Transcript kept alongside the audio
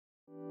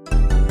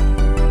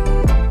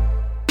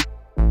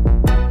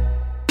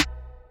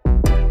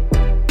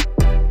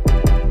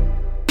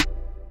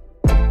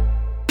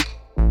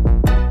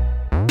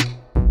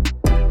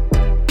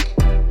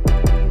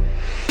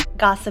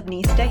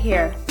Gossipnista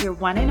here, your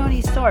one and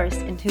only source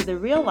into the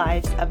real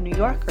lives of New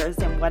Yorkers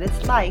and what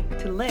it's like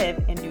to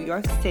live in New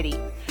York City.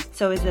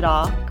 So is it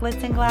all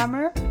glitz and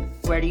glamour?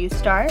 Where do you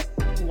start?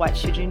 What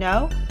should you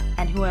know?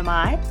 And who am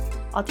I?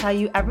 I'll tell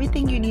you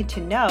everything you need to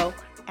know,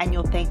 and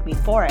you'll thank me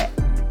for it.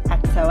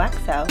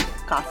 XOXO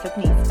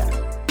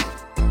Gossipnista.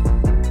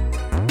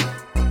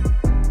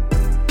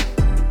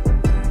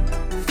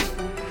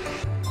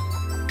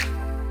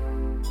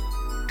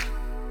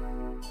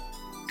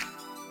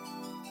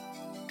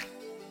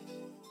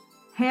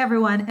 Hey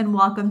everyone, and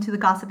welcome to the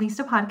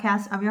Gossipnista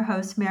podcast. I'm your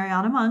host,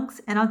 Mariana Monks,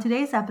 and on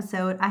today's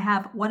episode, I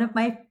have one of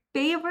my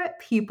favorite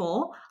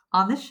people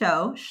on the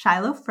show,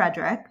 Shiloh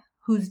Frederick,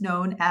 who's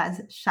known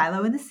as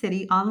Shiloh in the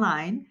City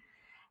online.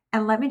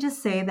 And let me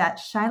just say that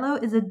Shiloh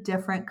is a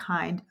different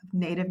kind of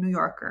native New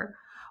Yorker,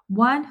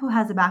 one who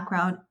has a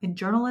background in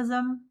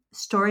journalism,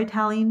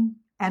 storytelling,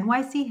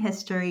 NYC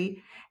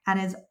history, and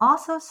is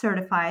also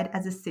certified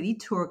as a city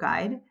tour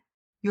guide.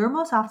 You're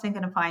most often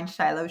going to find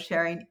Shiloh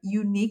sharing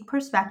unique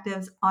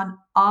perspectives on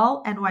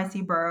all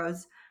NYC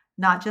boroughs,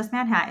 not just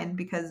Manhattan,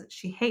 because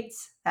she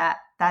hates that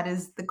that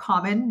is the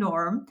common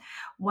norm,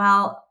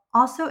 while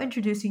also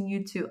introducing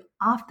you to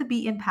off the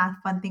beaten path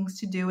fun things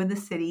to do in the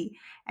city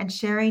and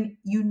sharing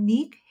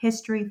unique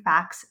history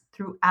facts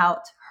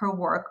throughout her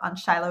work on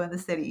Shiloh in the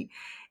City.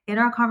 In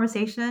our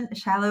conversation,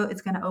 Shiloh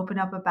is going to open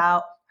up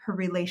about her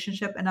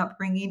relationship and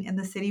upbringing in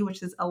the city,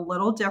 which is a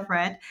little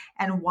different,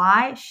 and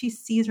why she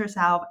sees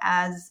herself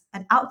as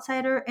an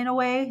outsider in a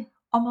way,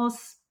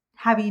 almost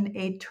having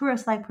a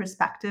tourist-like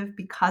perspective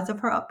because of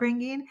her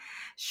upbringing.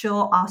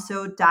 She'll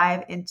also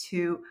dive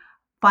into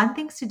fun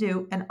things to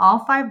do in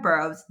all 5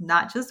 boroughs,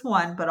 not just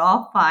one, but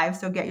all 5.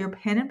 So get your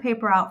pen and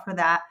paper out for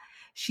that.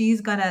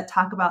 She's going to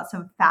talk about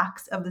some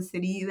facts of the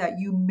city that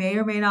you may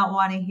or may not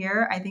want to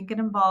hear. I think it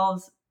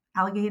involves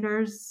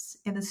alligators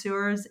in the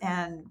sewers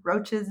and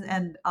roaches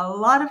and a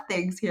lot of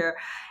things here.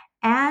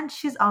 And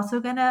she's also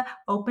going to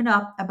open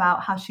up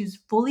about how she's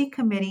fully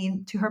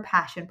committing to her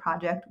passion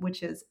project,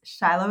 which is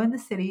Shiloh in the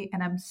City.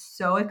 And I'm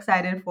so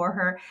excited for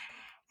her.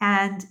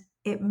 And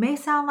it may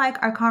sound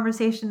like our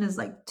conversation is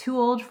like 2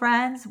 old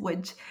friends,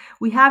 which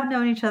we have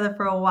known each other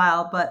for a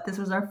while, but this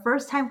was our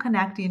first time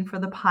connecting for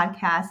the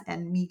podcast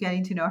and me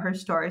getting to know her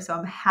story. So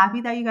I'm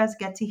happy that you guys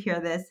get to hear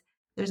this.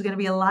 There's going to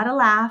be a lot of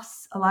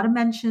laughs, a lot of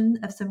mention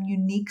of some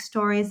unique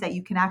stories that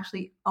you can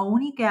actually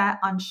only get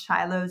on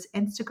Shiloh's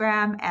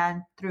Instagram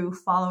and through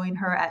following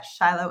her at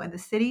Shiloh in the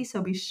City.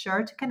 So be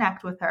sure to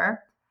connect with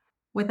her.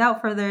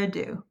 Without further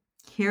ado,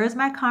 here is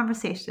my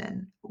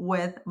conversation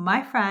with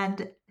my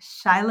friend,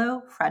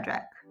 Shiloh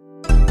Frederick.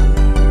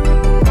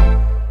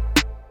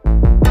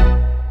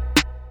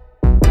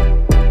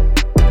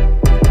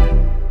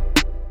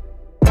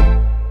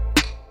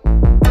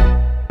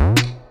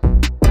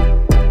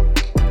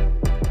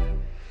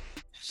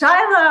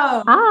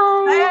 Shiloh!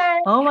 Hi!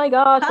 Hey. Oh my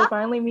gosh, we're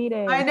finally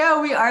meeting. I know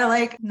we are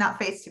like not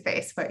face to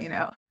face, but you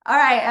know. All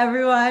right,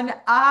 everyone.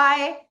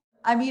 I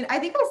mean, I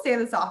think I say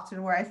this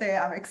often where I say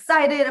I'm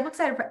excited. I'm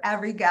excited for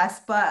every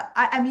guest, but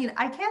I mean,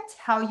 I can't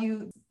tell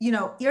you,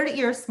 ear to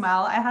ear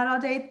smile I had all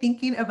day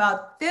thinking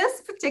about this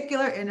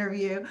particular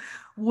interview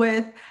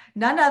with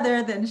none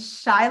other than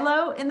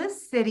Shiloh in the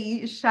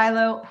City.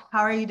 Shiloh, how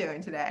are you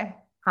doing today?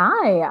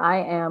 Hi, I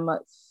am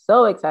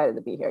so excited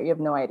to be here. You have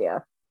no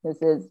idea. This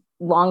is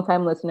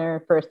long-time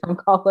listener, first-time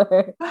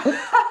caller.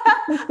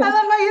 I love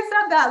how you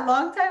said that.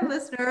 Long-time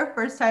listener,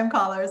 first-time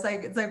caller. It's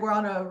like we're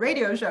on a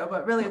radio show,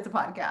 but really it's a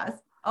podcast.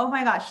 Oh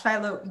my gosh,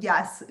 Shiloh,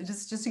 yes.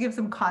 Just to give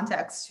some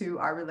context to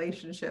our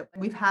relationship.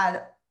 We've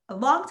had a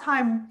long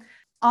time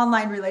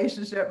online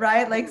relationship,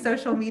 right? Like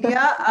social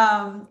media.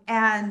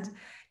 And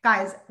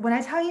guys, when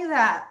I tell you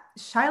that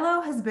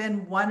Shiloh has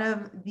been one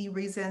of the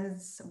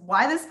reasons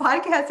why this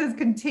podcast has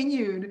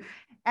continued,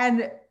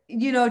 and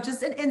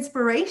just an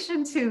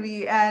inspiration to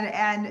me,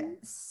 and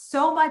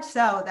so much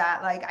so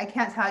that like I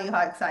can't tell you how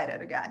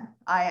excited again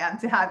I am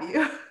to have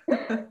you.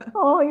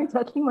 Oh, you're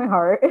touching my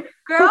heart.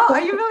 Girl, are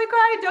you really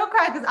crying? Don't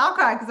cry, because I'll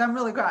cry, because I'm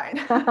really crying.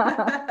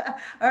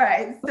 All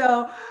right,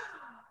 so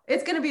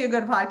it's going to be a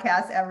good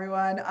podcast,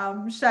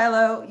 everyone.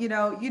 Shiloh, you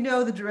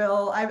know the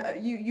drill.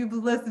 You've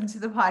listened to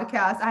the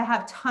podcast. I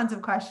have tons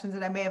of questions,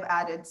 and I may have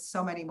added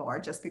so many more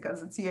just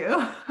because it's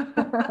you.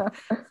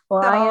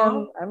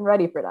 Well, I'm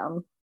ready for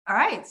them. All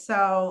right.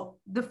 So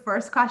the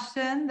first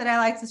question that I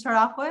like to start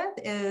off with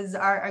is,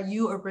 are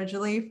you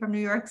originally from New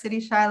York City,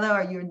 Shiloh?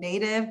 Are you a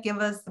native? Give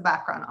us the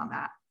background on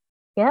that.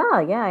 Yeah,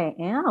 I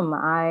am.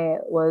 I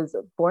was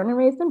born and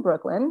raised in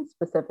Brooklyn,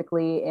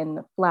 specifically in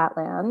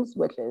Flatlands,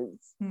 which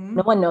is,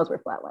 no one knows where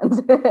Flatlands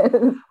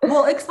is.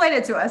 Well, explain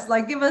it to us.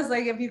 Like, give us,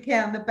 like, if you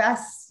can, the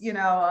best,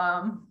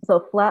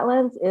 So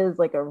Flatlands is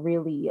like a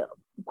really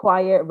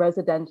quiet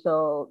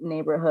residential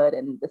neighborhood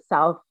in the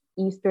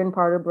southeastern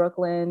part of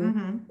Brooklyn.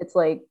 Mm-hmm. It's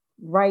like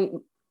right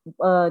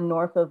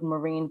north of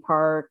Marine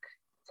Park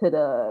to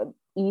the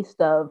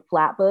east of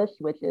Flatbush,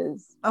 which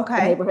is the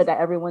Okay. neighborhood that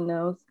everyone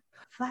knows.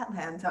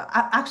 Flatlands.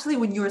 Actually,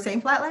 when you were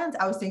saying Flatlands,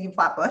 I was thinking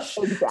Flatbush.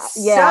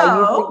 Exactly. Yeah,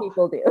 usually So,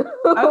 people do.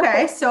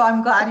 okay, so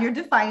I'm glad you're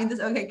defining this.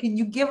 Okay, can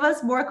you give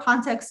us more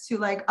context to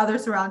like other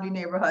surrounding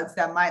neighborhoods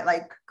that might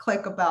like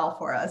click a bell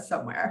for us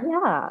somewhere?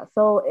 Yeah,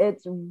 so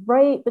it's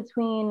right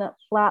between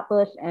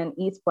Flatbush and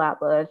East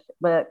Flatbush,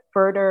 but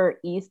further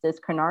east is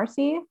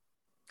Canarsie, and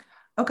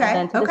Okay,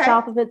 then to the okay,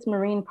 south of it's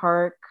Marine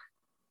Park.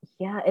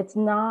 Yeah, it's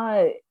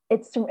not.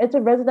 It's a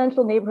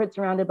residential neighborhood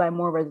surrounded by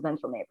more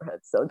residential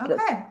neighborhoods, so it's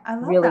just okay. I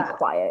love really that.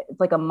 quiet.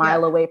 It's like a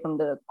mile Yeah. away from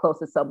the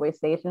closest subway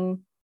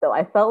station. So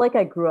I felt like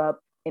I grew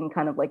up in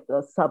kind of like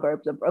the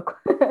suburbs of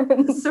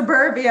Brooklyn.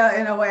 Suburbia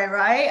in a way,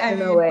 right? I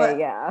In a mean, way,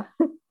 yeah.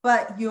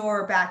 but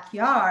your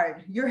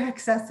backyard, your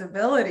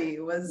accessibility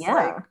was like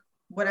Yeah.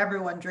 what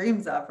everyone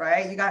dreams of,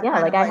 right? You got Yeah,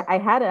 kind like of like I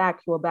had an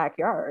actual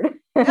backyard,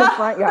 yeah.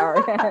 front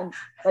yard, and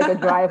like a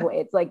driveway.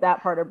 It's like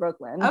that part of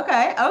Brooklyn.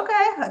 Okay,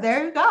 okay.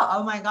 There you go.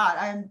 Oh my God.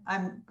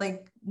 I'm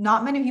like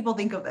not many people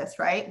think of this,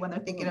 right? When they're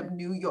thinking Mm. of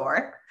New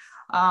York,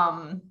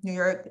 New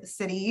York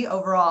City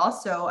overall.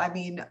 So I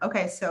mean,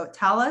 okay, so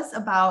tell us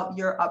about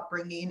your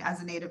upbringing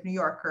as a native New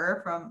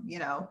Yorker from,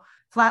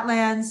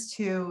 flatlands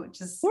to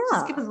just give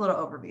Yeah. us a little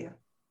overview.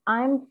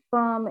 I'm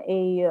from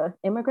a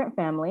immigrant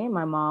family.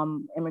 My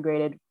mom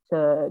immigrated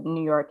to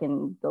New York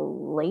in the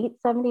late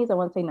 70s. I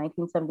want to say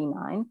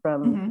 1979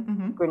 from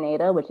Hmm.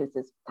 Grenada, which is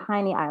this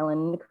tiny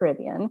island in the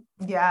Caribbean.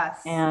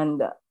 Yes.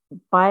 And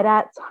by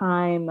that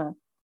time,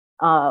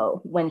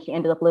 when she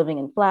ended up living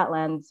in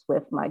Flatlands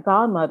with my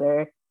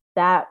godmother,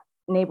 that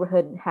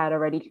neighborhood had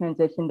already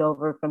transitioned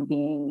over from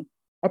being,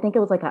 I think it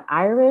was like an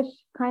Irish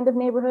kind of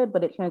neighborhood,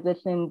 but it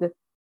transitioned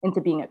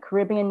into being a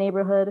Caribbean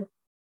neighborhood.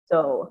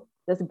 So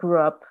this grew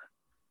up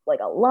like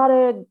a lot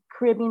of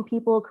Caribbean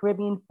people,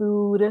 Caribbean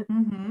food,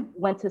 Hmm.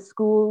 went to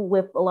school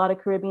with a lot of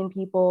Caribbean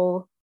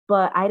people,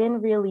 but I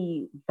didn't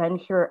really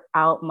venture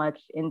out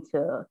much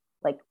into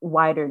like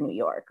wider New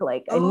York.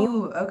 Like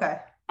Oh, okay.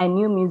 I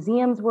knew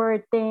museums were a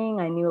thing.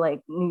 I knew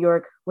like New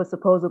York was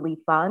supposedly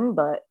fun,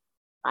 but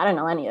I don't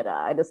know any of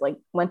that. I just like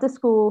went to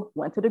school,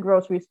 went to the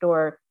grocery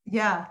store,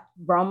 Yeah.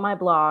 roamed my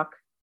block.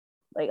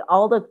 Like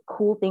all the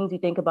cool things you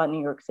think about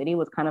New York City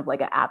was kind of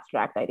like an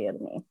abstract idea to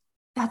me.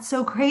 That's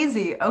so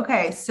crazy.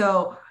 Okay,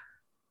 so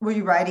were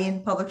you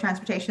riding public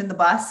transportation, the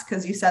bus?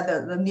 Because you said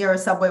the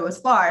nearest subway was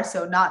far,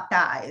 so not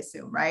that, I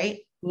assume, right?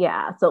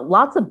 Yeah, so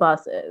lots of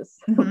buses,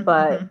 Hmm.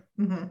 but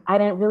Hmm. Hmm. I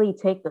didn't really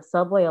take the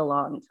subway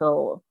along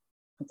until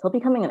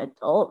becoming an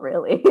adult,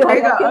 really. There Like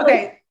you go.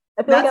 Okay,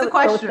 I feel like that's I the was so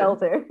question.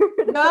 sheltered.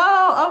 No,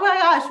 oh my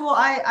gosh. Well,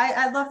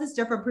 I love this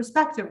different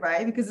perspective,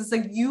 right? Because it's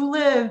like you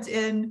lived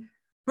in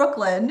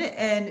Brooklyn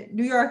and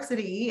New York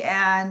City,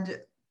 and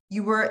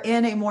you were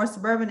in a more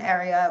suburban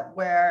area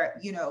where,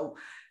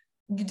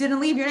 you didn't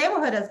leave your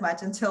neighborhood as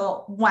much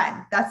until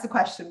when? That's the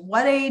question.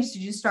 What age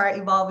did you start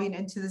evolving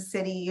into the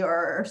city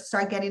or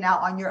start getting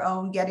out on your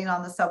own, getting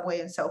on the subway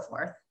and so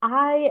forth?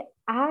 I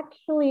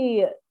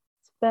actually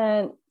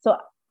spent so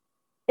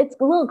it's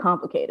a little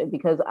complicated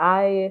because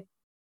I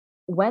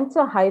went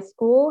to high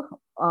school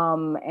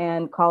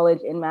and college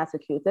in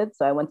Massachusetts.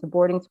 So I went to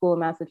boarding school in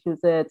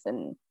Massachusetts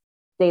and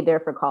stayed there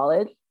for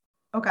college.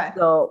 Okay.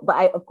 So, but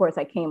I, of course,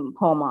 I came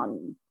home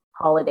on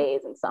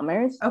holidays and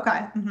summers. Okay.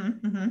 Hmm.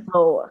 Hmm.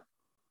 So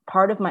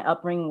part of my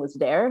upbringing was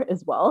there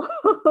as well.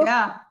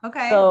 Yeah.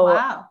 Okay. So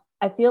Wow.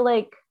 I feel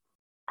like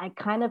I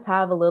kind of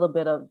have a little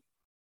bit of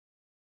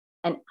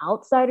an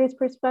outsider's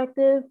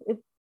perspective. If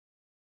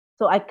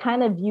so, I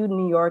kind of view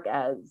New York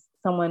as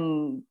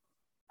someone,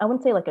 I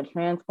wouldn't say like a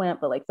transplant,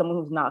 but like someone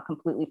who's not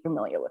completely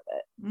familiar with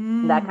it.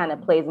 And that kind of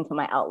Mm. plays into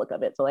my outlook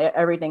of it. So like,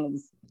 everything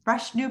is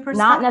Fresh new not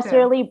perspective.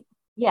 necessarily,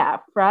 yeah,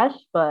 fresh,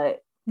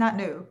 but Not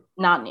new.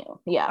 not new.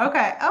 Yeah.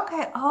 Okay,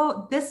 okay.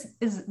 Oh, this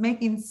is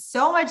making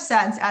so much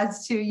sense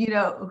as to,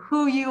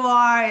 who you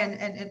are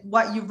and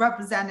what you've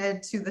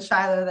represented to the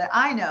Shiloh that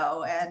I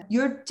know. And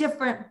you're a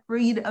different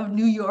breed of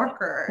New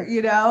Yorker,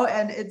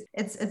 and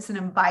it's an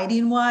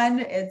inviting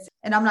one.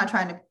 And I'm not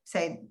trying to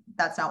say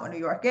that's not what New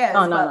York Oh, is,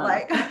 no, but no,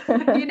 like,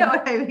 you know no.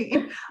 what I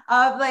mean?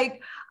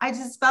 Like I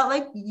just felt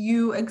like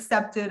you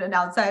accepted an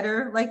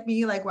outsider like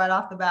me, like right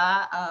off the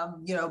bat,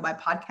 my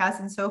podcast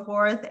and so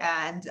forth.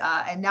 And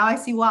now I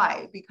see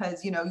why, because,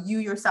 you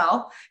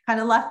yourself kind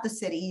of left the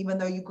city, even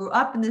though you grew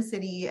up in the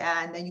city,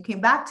 and then you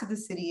came back to the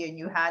city and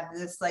you had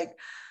this like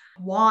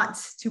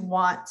want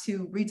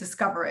to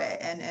rediscover it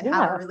and have a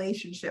Yeah.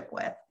 relationship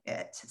with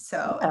it.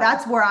 So Yeah.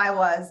 that's where I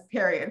was,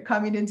 period.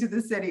 Coming into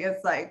the city,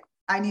 it's like,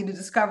 I need to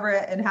discover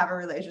it and have a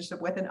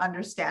relationship with and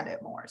understand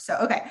it more. So,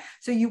 okay.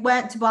 So you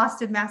went to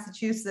Boston,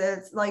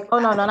 Massachusetts, like, Oh,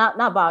 no, no,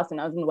 not Boston.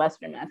 I was in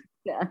Western Mass.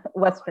 Yeah.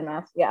 Western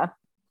Mass. Yeah.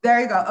 there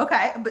you go.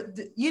 Okay. But,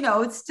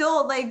 it's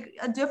still like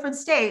a different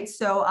state.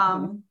 So,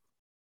 Mhm.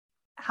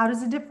 how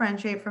does it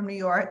differentiate from New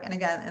York? And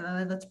again, and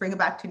then let's bring it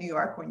back to New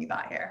York when you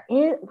got here.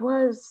 It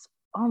was,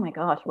 oh my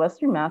gosh,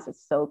 Western Mass is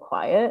so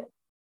quiet.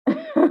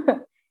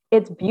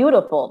 It's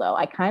beautiful though.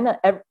 I kind of,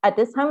 at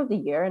this time of the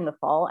year in the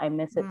fall, I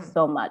miss it Mm,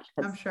 so much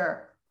I'm because,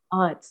 sure.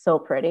 oh, it's so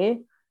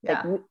pretty.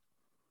 Like Yeah.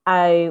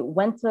 I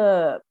went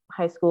to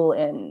high school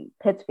in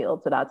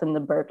Pittsfield, so that's in the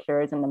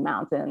Berkshires in the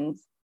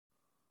mountains.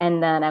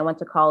 And then I went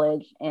to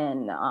college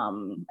in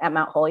at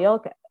Mount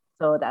Holyoke,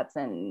 so that's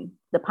in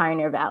the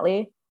Pioneer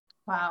Valley.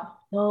 Wow.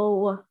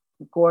 So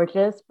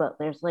gorgeous, but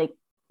there's like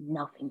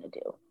nothing to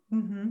do.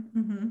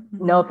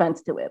 No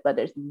offense to it, but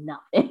there's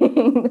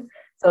nothing.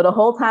 So the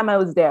whole time I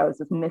was there, I was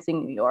just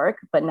missing New York.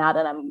 But now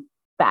that I'm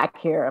back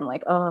here, I'm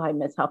like, oh, I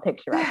miss how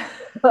picturesque.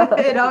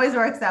 It always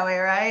works that way,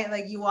 right?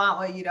 Like you want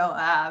what you don't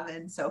have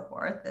and so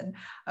forth. And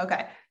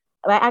okay.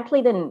 I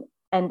actually didn't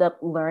end up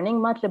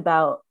learning much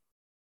about,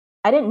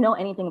 I didn't know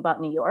anything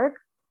about New York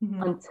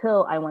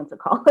until I went to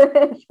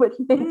college, which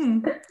makes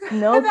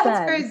no sense.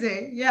 That's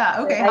crazy.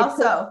 Yeah. Okay. How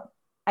so?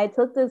 I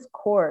took this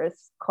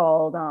course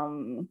called,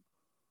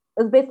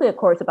 it was basically a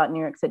course about New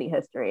York City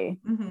history.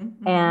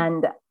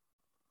 And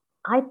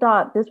I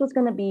thought this was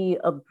going to be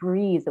a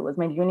breeze. It was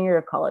my junior year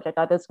of college. I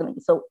thought this was going to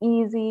be so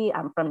easy.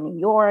 I'm from New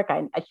York.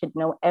 I should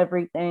know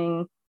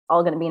everything,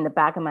 all going to be in the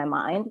back of my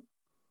mind.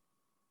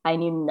 I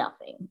knew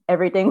nothing.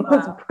 Everything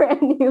was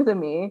brand new to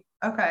me.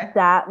 Okay.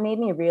 That made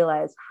me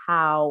realize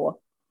how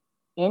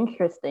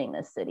interesting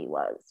this city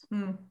was.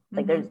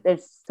 Like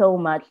there's so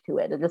much to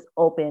it. It just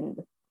opened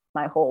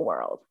my whole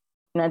world.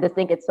 And I just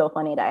think it's so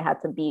funny that I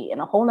had to be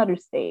in a whole nother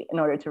state in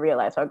order to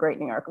realize how great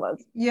New York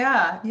was.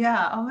 Yeah.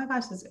 Yeah. Oh my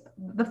gosh.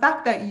 The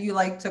fact that you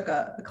like took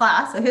a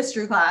class, a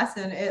history class,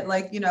 and it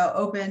like,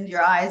 opened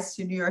your eyes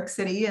to New York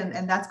City.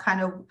 And that's kind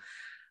of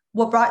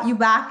what brought you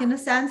back in a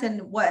sense, and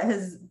what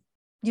has,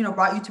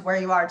 brought you to where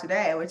you are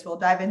today, which we'll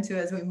dive into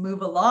as we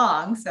move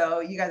along.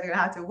 So you guys are going to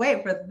have to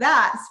wait for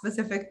that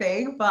specific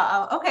thing.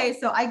 But okay,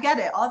 so I get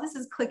it. All this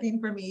is clicking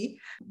for me.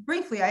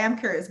 Briefly, I am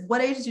curious,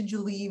 what age did you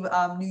leave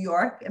New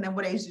York? And then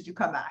what age did you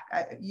come back?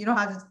 You know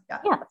how to...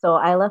 Yeah, so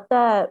I left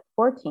at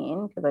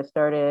 14 because I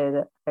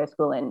started high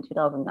school in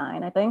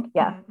 2009, I think.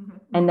 Yeah.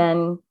 And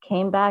then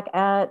came back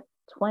at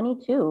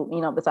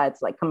 22,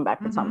 besides like coming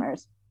back for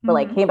summers, but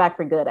like came back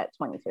for good at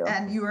 22.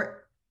 And you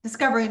were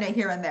discovering it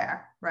here and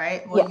there,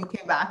 right? When you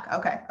came back.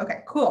 Okay,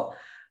 cool.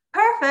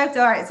 Perfect.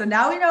 All right. So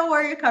now we know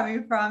where you're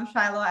coming from,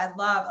 Shiloh.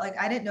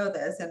 I didn't know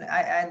this, and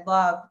I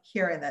love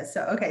hearing this.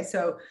 So, okay.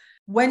 So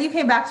when you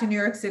came back to New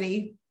York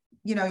City,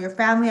 your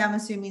family, I'm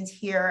assuming, is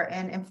here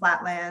in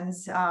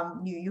Flatlands.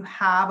 You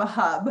have a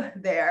hub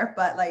there,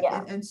 but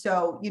and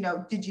so,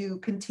 did you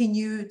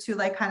continue to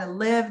like kind of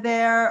live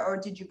there, or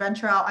did you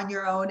venture out on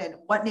your own? And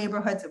what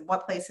neighborhoods and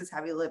what places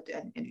have you lived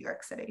in New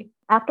York City?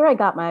 After I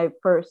got my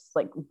first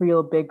like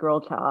real big girl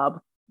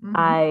job,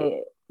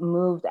 I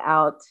moved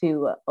out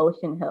to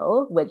Ocean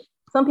Hill, which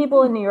some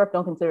people in New York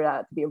don't consider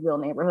that to be a real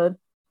neighborhood.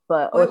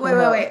 But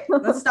wait.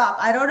 Let's stop.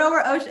 I don't know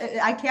where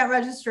I can't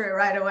register it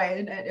right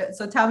away.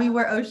 So tell me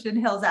where Ocean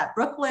Hill's at.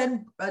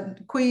 Brooklyn,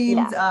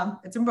 Queens. Yeah.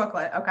 It's in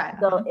Brooklyn. Okay.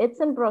 So it's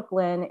in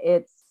Brooklyn.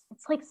 It's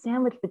like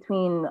sandwiched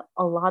between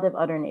a lot of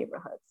other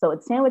neighborhoods. So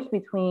it's sandwiched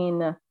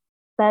between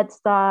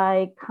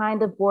Bed-Stuy,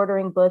 kind of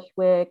bordering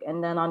Bushwick,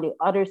 and then on the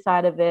other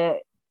side of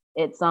it,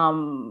 it's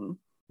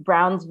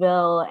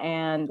Brownsville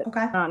and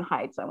Crown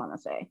Heights, I want to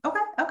say. Okay.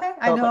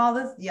 I know all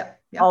this. Yeah.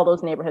 All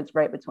those neighborhoods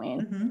right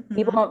between.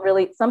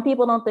 Some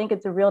people don't think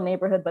it's a real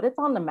neighborhood, but it's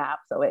on the map,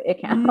 so it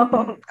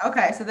counts.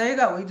 Okay, so there you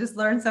go. We just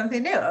learned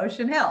something new.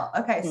 Ocean Hill.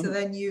 Okay, so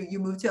then you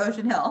moved to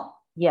Ocean Hill.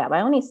 Yeah, but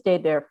I only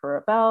stayed there for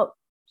about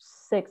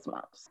 6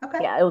 months. Okay.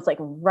 Yeah, it was like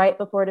right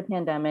before the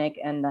pandemic,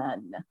 and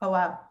then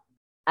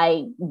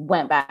I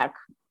went back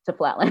to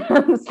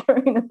Flatlands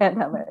during the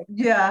pandemic.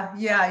 Yeah.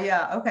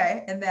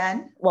 Okay. And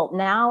then? Well,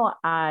 now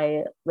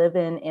I live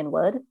in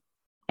Inwood,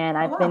 and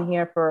I've been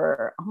here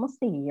for almost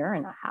a year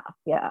and a half.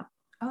 Yeah.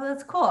 Oh,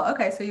 that's cool.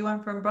 Okay. So you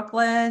went from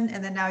Brooklyn,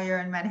 and then now you're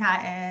in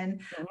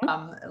Manhattan.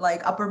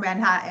 Like Upper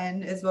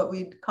Manhattan is what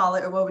we'd call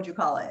it, or what would you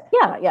call it?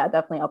 Yeah,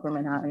 definitely Upper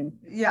Manhattan.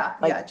 Yeah,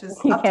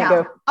 just you uptown.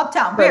 Can't go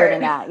uptown, further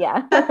than that.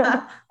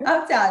 Yeah.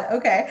 Uptown.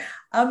 Okay.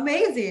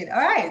 Amazing.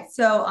 All right.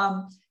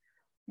 So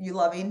you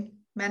loving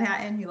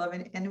Manhattan? You live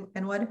in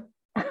Inwood?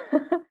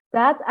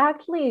 That's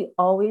actually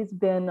always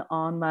been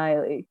on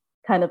my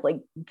kind of like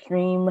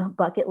dream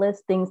bucket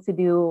list things to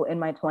do in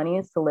my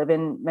 20s, to live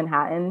in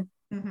Manhattan.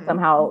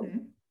 Somehow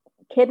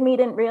kid me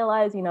didn't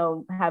realize,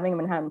 having a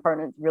Manhattan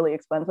partner is really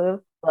expensive,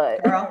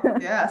 but girl,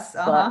 yes.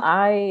 But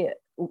I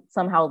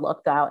somehow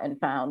lucked out and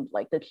found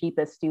like the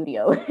cheapest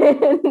studio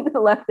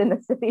left in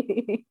the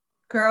city.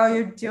 Girl,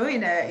 you're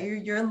doing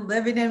it. You're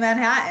living in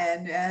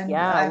Manhattan, and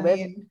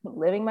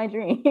living my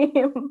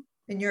dream.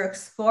 And you're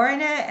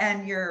exploring it,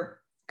 and you're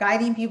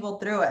guiding people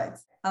through it.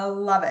 I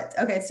love it.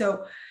 Okay,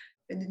 so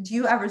do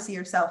you ever see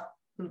yourself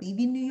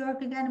leaving New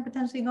York again and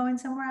potentially going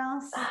somewhere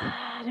else?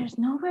 There's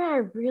nowhere I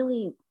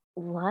really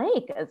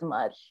like as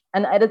much,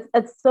 and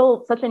it's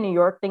such a New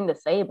York thing to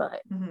say,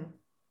 but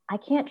I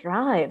can't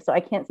drive, so I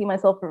can't see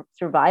myself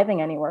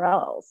surviving anywhere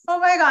else. Oh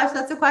my gosh,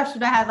 that's a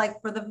question I had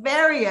like for the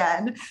very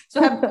end.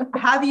 So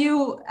have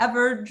you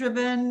ever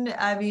driven?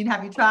 I mean,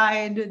 have you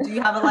tried? Do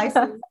you have a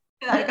license?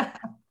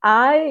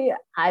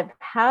 I've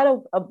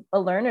had a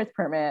learner's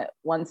permit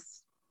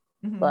once,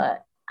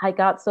 but I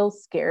got so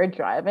scared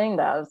driving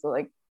that I was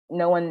like,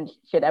 no one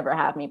should ever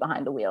have me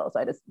behind the wheel, so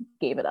I just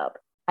gave it up.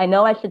 I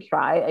know I should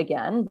try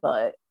again,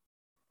 but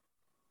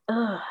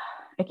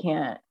I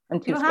can't. I'm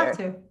You too don't have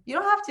scared. to. You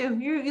don't have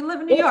to. You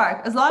live in New It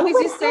York. As long it as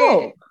would you help.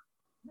 stay.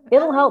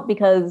 It'll help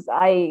because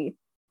I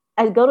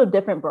go to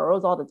different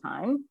boroughs all the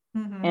time,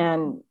 Mm-hmm.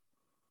 and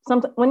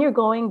sometimes when you're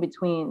going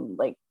between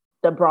like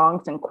the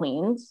Bronx and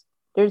Queens,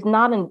 there's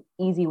not an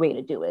easy way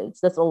to do it.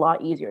 It's just a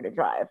lot easier to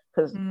drive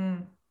because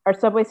Mm. our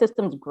subway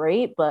system's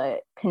great,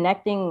 but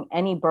connecting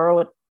any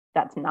borough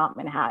that's not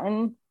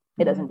Manhattan,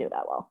 it doesn't Mm. do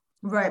that well.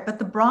 Right. But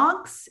the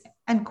Bronx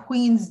and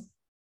Queens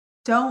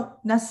don't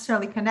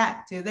necessarily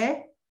connect, do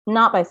they?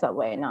 Not by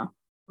subway, no.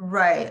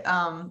 Right.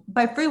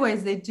 By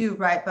freeways they do,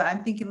 right? But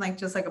I'm thinking like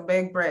just like a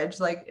big bridge.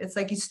 Like it's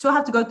like you still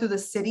have to go through the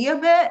city a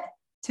bit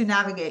to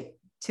navigate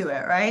to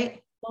it,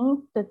 right? I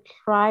think the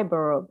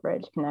Triborough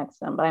Bridge connects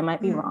them, but I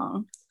might be Hmm.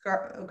 wrong.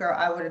 Girl,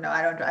 I wouldn't know.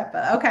 I don't drive,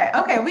 but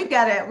okay, we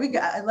get it. We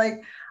got it.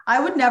 Like I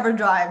would never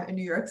drive in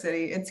New York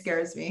City. It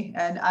scares me.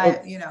 And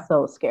It's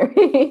so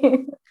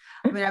scary.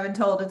 I mean, I've been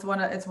told it's one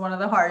of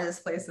the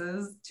hardest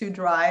places to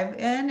drive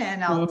in,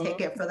 and I'll take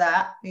Mhm. it for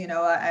that.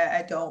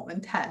 I don't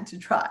intend to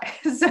try.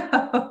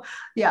 So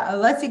yeah,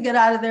 unless you get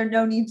out of there,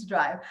 no need to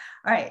drive.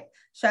 All right,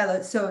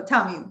 Shiloh. So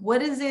tell me,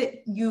 what is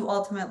it you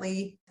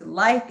ultimately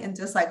like and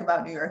dislike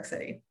about New York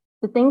City?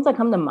 The things that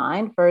come to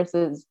mind first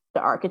is the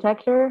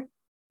architecture.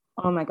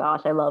 Oh my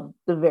gosh, I love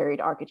the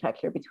varied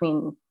architecture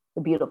between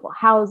the beautiful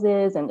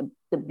houses and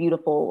the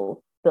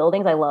beautiful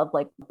buildings. I love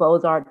like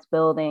Beaux-Arts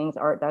buildings,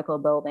 Art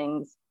Deco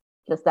buildings,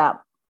 just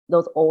that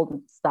those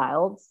old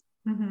styles.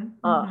 Mm-hmm,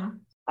 Uh, mm-hmm.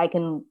 I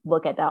can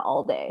look at that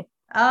all day.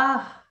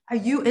 Are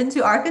you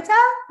into architect?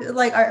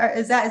 Like,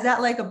 is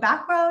that like a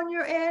background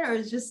you're in, or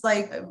is just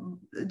like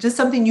just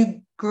something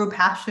you grew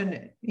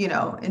passionate,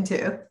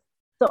 into?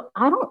 So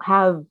I don't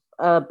have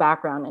a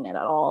background in it at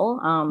all.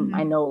 I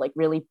Mm-hmm, know like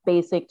really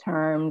basic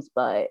terms,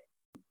 but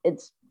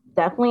it's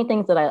definitely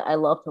things that I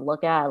love to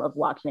look at. I love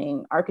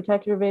watching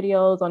architecture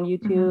videos on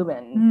YouTube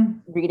and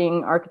mm-hmm.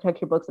 reading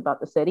architecture books about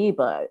the city,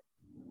 but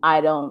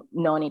I don't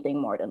know anything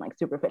more than like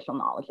superficial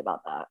knowledge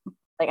about that.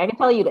 Like I can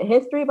tell you the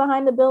history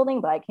behind the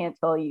building, but I can't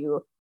tell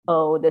you,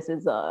 oh, this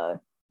is a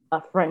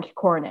French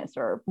cornice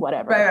or Right,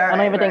 whatever. I don't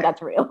right, even think right.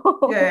 that's real.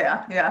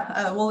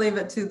 Yeah. We'll leave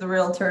it to the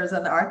realtors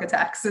and the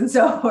architects and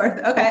so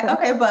forth.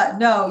 Okay, but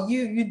no,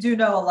 you do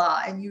know a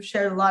lot, and you've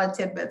shared a lot of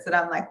tidbits that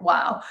I'm like,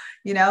 wow,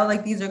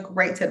 like these are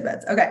great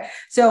tidbits. Okay,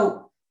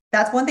 so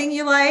that's one thing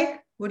you like.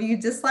 What do you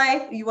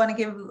dislike? You want to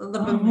give a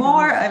little Oh bit my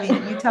more? gosh. I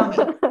mean, you tell me.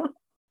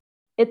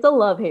 It's a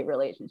love-hate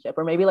relationship,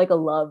 or maybe like a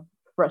love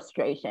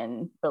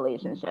frustration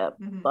relationship.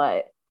 Mhm.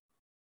 But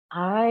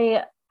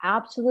I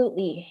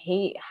absolutely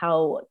hate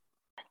how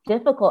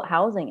difficult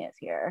housing is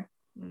here.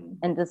 Mhm.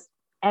 And just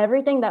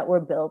everything that we're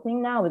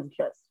building now is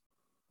just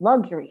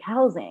luxury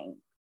housing.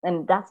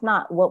 And that's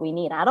not what we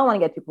need. I don't want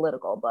to get too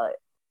political, but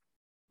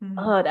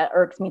Mhm. that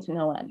irks me to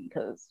no end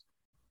because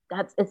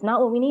it's not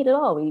what we need at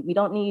all. We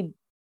don't need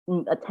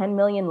a 10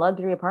 million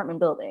luxury apartment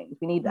buildings.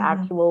 We need Mhm.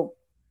 actual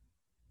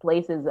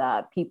places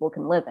that people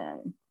can live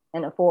in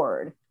and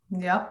afford.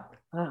 Yep.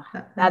 Ugh,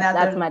 And that that's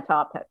there's my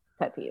top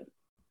pet peeve.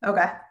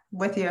 okay,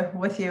 with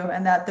you,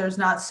 and that there's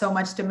not so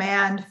much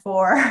demand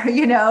for,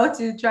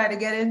 to try to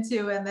get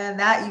into, and then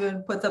that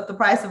even puts up the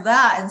price of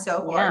that and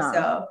so forth. Yeah.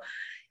 So,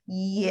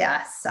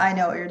 yes, I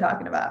know what you're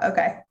talking about.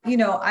 Okay.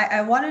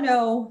 I want to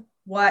know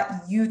what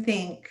you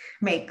think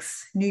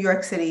makes New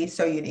York City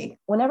so unique.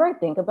 Whenever I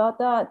think about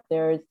that,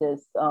 there's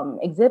this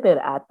exhibit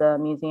at the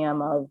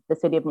Museum of the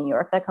City of New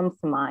York that comes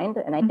to mind,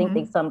 and I think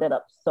they Mm-hmm. summed it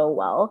up so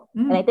well.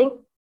 And I Mm-hmm. think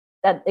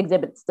that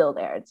exhibit's still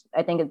there.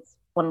 I think it's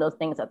one of those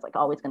things that's like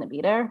always going to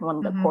be there, one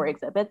of the core Mm-hmm.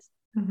 exhibits.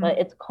 But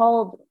Mm-hmm. it's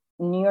called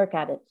New York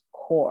at its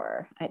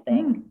core, I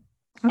think. Mm.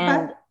 Okay.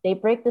 And they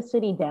break the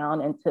city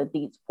down into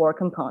these four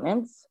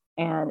components,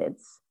 and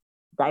it's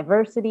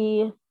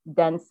diversity,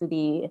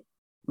 density,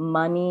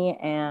 money,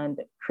 and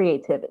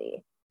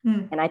creativity.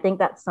 Mm. And I think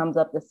that sums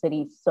up the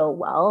city so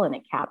well and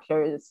it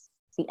captures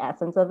the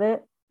essence of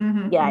it.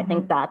 Mm-hmm. Yeah, I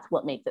think Mm-hmm. that's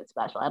what makes it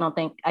special. I don't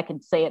think I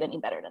could say it any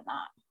better than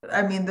that.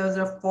 I mean, those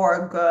are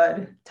four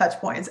good touch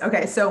points.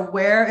 Okay, so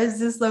where is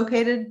this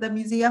located? The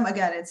museum?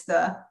 Again, it's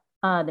the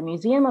The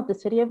Museum of the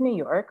City of New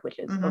York, which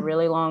is a mm-hmm.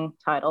 really long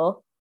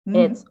title,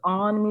 it's Mm-hmm.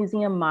 on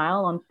Museum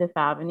Mile on Fifth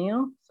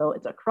Avenue. So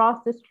it's across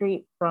the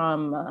street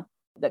from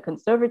the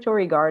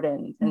Conservatory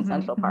Gardens in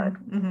Central Mm-hmm. Park.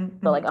 Mm-hmm.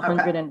 Mm-hmm. So like Mm-hmm.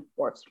 Okay.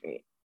 104th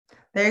Street.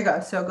 There you go.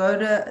 So go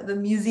to the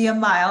Museum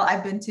Mile.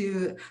 I've been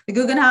to the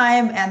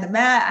Guggenheim and the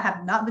Met. I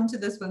have not been to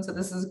this one, so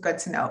this is good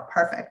to know.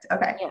 Perfect.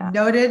 Okay. Yeah.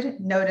 Noted,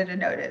 and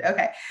noted.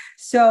 Okay.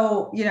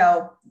 So,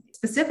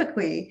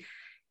 specifically,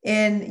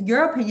 in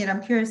your opinion,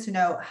 I'm curious to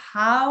know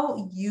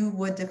how you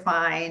would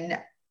define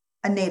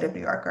a native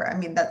New Yorker. I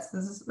mean, that's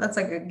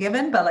like a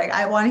given, but like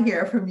I want to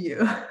hear from you.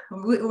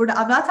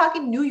 I'm not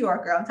talking New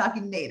Yorker. I'm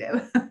talking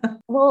native.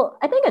 Well,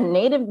 I think a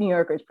native New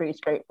Yorker is pretty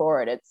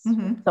straightforward. It's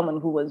Mm-hmm. someone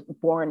who was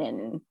born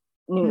in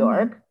New Mm-hmm.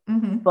 York,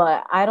 Mm-hmm.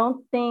 but I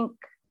don't think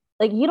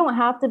like you don't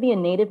have to be a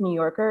native New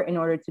Yorker in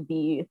order to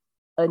be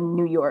a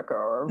New Yorker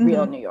or a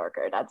real Mm-hmm. New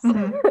Yorker. That's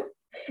Mm-hmm.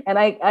 And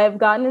I've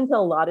gotten into a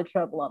lot of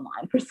trouble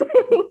online for saying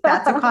that.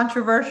 That's a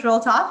controversial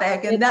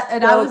topic, and It's I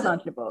so was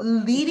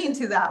controversial. leading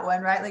to that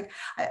one, right?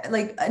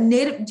 Like a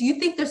native. Do you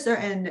think there's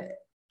certain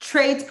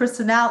traits,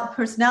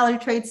 personality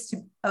traits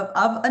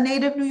of a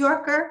native New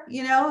Yorker?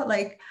 You know,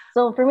 like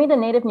So for me, the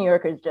native New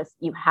Yorker is just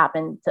you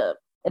happen to,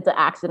 it's an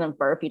accident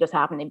birth. You just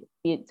happen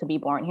to be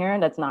born here.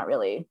 And that's not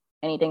really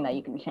anything that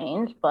you can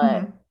change.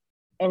 But mhm,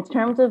 in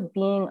terms of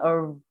being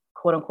a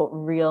quote unquote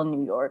real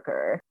New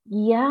Yorker,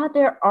 yeah,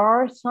 there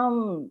are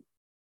some.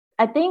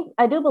 I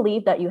do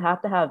believe that you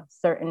have to have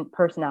certain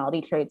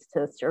personality traits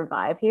to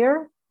survive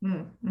here,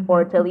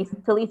 or mhm, to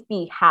at least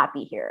be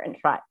happy here and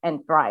try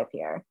and thrive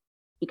here,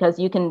 because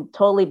you can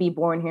totally be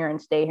born here and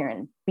stay here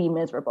and be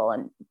miserable,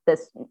 and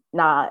this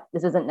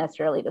isn't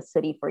necessarily the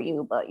city for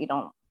you, but you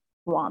don't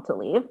want to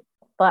leave.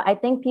 But I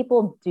think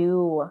people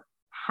do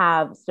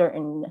have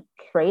certain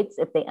traits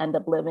if they end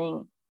up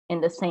living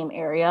in the same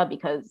area,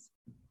 because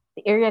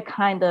the area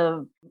kind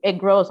of, it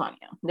grows on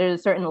you. There's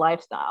a certain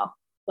lifestyle.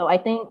 So I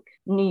think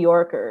New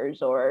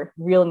Yorkers, or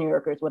real New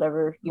Yorkers,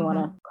 whatever you want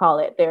to mhm, call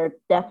it, they're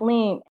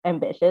definitely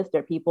ambitious.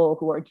 They're people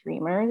who are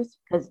dreamers,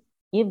 because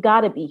you've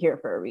got to be here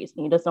for a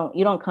reason.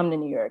 You don't come to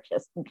New York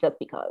just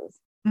because,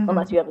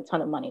 unless mhm. you have a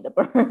ton of money to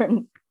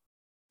burn.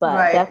 But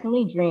Right.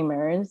 definitely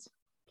dreamers,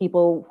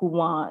 people who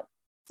want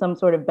some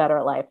sort of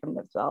better life for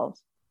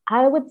themselves.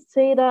 I would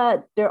say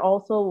that they're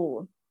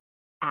also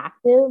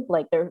active.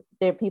 Like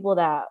they're people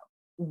that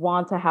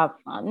want to have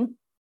fun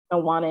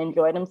and want to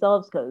enjoy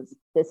themselves, because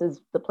this is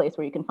the place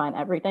where you can find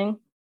everything.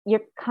 You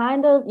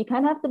kind of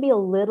have to be a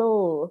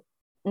little,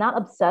 not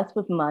obsessed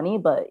with money,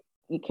 but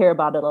you care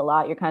about it a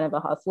lot. You're kind of a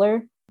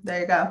hustler.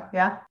 There you go.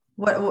 Yeah.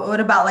 What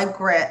about like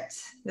grit?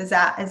 Is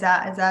that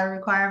a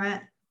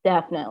requirement?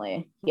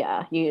 Definitely.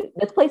 Yeah.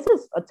 This place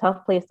is a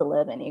tough place to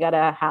live in. You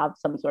gotta have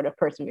some sort of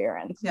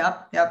perseverance.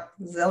 Yep, yep.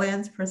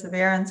 Resilience,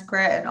 perseverance,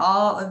 grit, and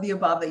all of the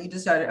above that you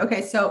just started.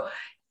 Okay, so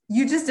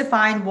you just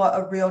defined what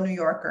a real New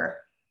Yorker,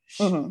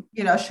 Hmm.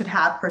 should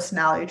have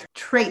personality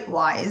trait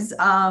wise.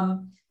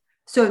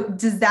 So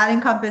does that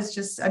encompass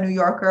just a New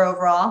Yorker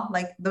overall?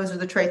 Like those are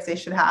the traits they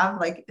should have.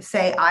 Like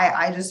say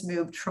I just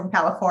moved from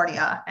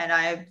California and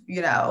I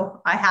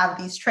have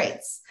these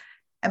traits.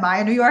 Am I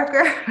a New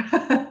Yorker?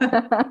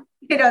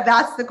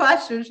 That's the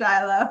question,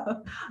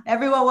 Shiloh.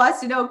 Everyone wants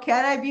to know,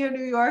 can I be a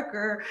New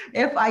Yorker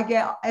if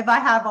I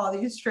have all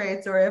these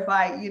traits, or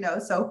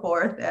if so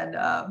forth. And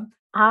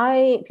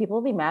I People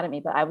will be mad at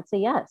me, but I would say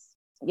yes.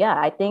 Yeah,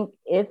 I think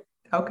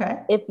okay.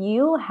 if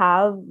you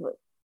have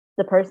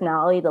the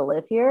personality to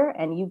live here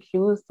and you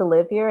choose to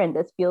live here and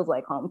this feels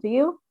like home to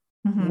you,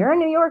 you're a Hmm.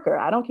 New Yorker.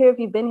 I don't care if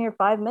you've been here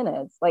 5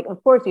 minutes. Like,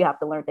 of course, you have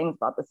to learn things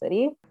about the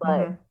city,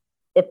 but Hmm.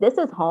 if this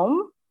is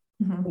home,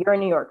 Hmm. you're a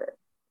New Yorker.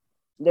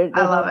 There,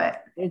 I love it.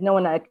 there's no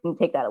one that can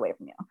take that away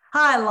from you.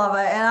 I love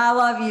it. And I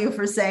love you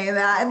for saying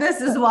that. And this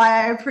is why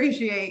I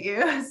appreciate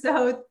you.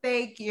 So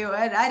thank you.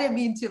 And I didn't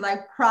mean to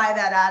like pry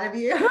that out of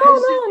you. No, It's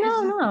just, it's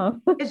just, no,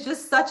 no, it's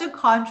just such a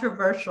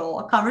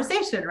controversial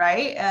conversation,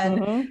 right? no. And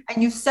Hmm.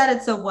 and you said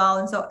it so well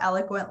and so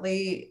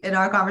eloquently in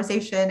our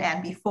conversation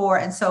and before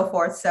and so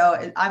forth. So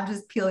I'm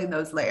just peeling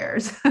those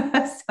layers.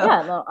 So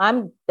Yeah, no,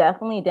 I'm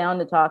definitely down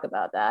to talk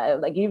about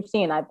that. Like you've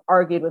seen, I've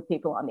argued with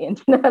people on the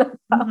internet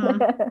about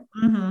mhm, it.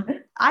 mhm.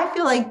 I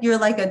feel like you're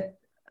like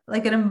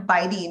an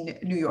inviting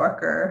New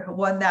Yorker,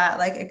 one that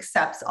like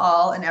accepts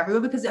all and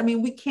everyone. Because I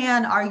mean, we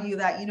can argue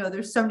that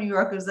there's some New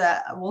Yorkers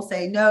that will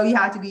say, no, you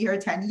have to be here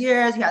 10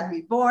 years, you have to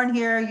be born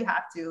here, you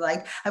have to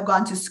like have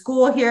gone to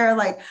school here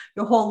like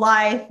your whole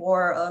life,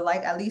 or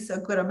like at least a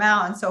good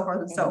amount, and so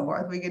forth and so Mhm.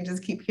 forth. We can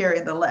just keep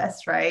hearing the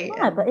list, right?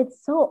 Yeah, but And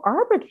it's so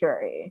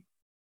arbitrary.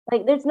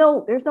 Like there's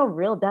no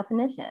real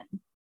definition.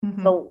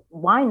 mhm, So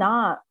why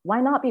not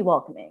be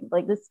welcoming?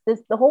 Like this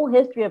the whole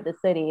history of the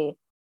city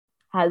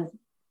has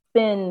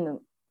been,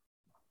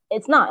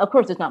 it's not, of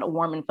course it's not a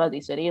warm and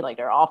fuzzy city. Like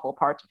there are awful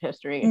parts of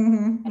history,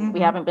 mhm, and we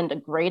mhm. haven't been the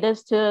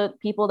greatest to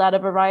people that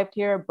have arrived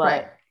here,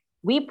 Right. but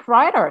we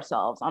pride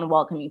ourselves on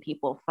welcoming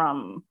people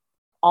from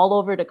all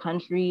over the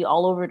country,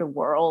 all over the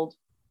world.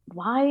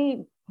 Why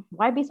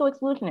why be so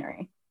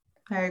exclusionary?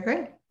 I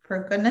agree.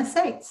 For goodness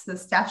sakes, the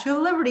Statue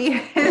of Liberty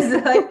is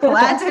like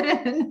planted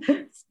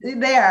in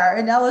there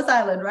in Ellis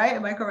Island, right?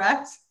 Am I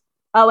correct?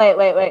 Oh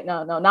wait,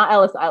 no, not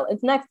Ellis Island.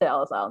 It's next to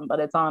Ellis Island, but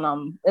it's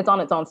on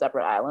its own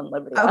separate island,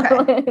 Liberty Okay.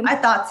 Island. I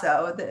thought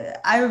so.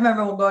 I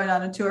remember going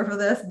on a tour for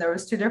this, and there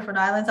was two different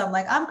islands. I'm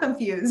like, I'm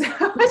confused.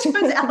 Which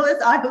one's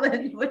Ellis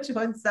Island? Which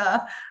one's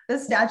the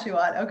statue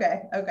on?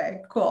 Okay,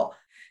 okay, cool.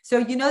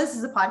 So this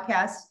is a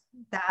podcast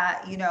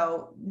that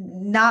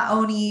not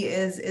only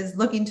is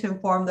looking to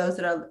inform those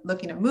that are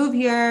looking to move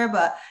here,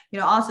 but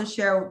also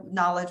share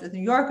knowledge with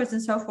New Yorkers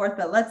and so forth.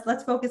 But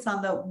let's focus on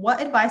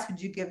what advice would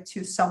you give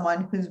to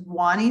someone who's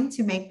wanting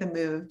to make the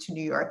move to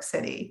New York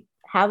City?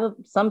 Have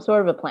some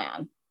sort of a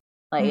plan.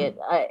 Like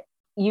Mm,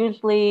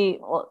 usually,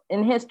 well,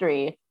 in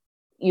history,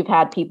 you've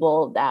had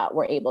people that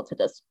were able to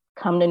just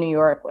come to New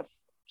York with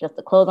just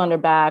the clothes on their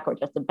back or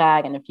just a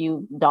bag and a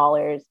few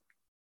dollars.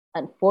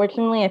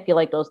 Unfortunately, I feel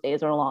like those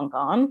days are long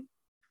gone.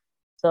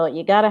 So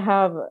you got to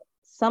have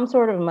some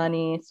sort of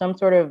money, some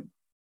sort of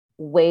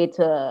way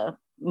to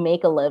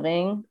make a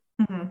living.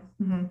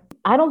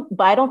 I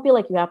don't feel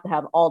like you have to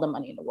have all the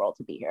money in the world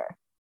to be here.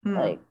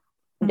 Like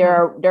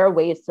there are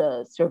ways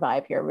to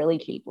survive here really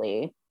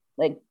cheaply.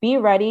 Like be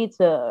ready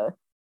to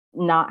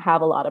not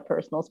have a lot of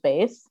personal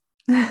space.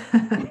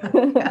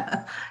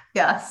 Yeah.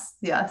 Yes.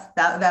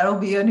 That'll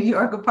be a New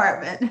York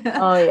apartment.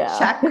 Oh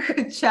yeah.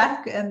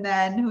 check. And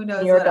then who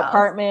knows New York what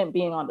apartment, else.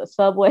 being on the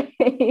subway.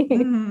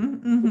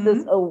 It's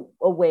just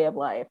a way of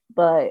life.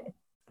 But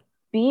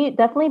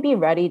definitely be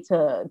ready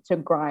to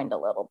grind a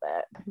little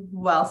bit.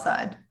 Well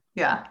said.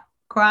 Yeah.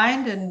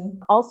 Grind,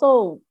 and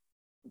also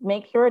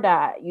make sure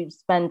that you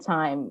spend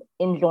time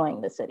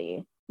enjoying the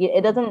city.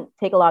 It doesn't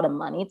take a lot of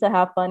money to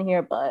have fun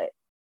here, but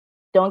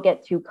don't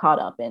get too caught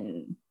up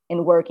in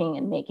working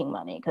and making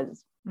money,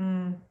 because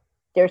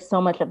there's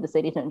so much of the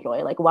city to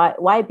enjoy. Like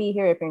why be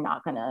here if you're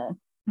not gonna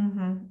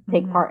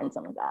take part in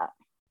some of that?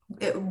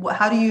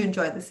 How do you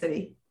enjoy the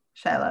city,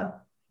 Shiloh?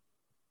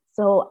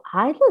 So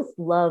I just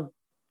love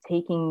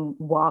taking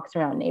walks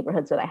around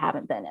neighborhoods that I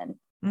haven't been in.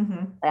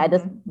 I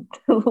just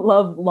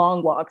love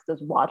long walks,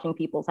 just watching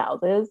people's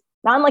houses,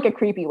 not in like a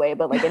creepy way,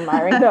 but like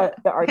admiring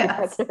the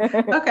architecture.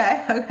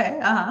 Okay.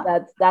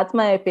 That's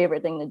my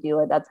favorite thing to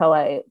do. That's how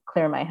I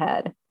clear my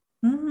head.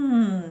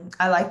 I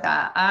like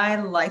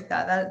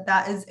that.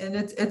 That is, and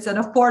it's an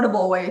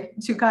affordable way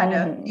to kind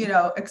of,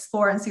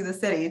 explore and see the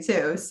city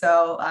too.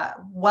 So,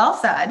 well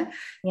said.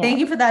 Yeah. Thank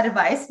you for that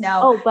advice.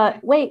 Now,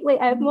 but wait,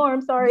 I have more.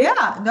 I'm sorry.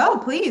 Yeah, no,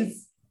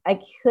 please. I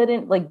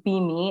couldn't be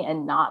me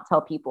and not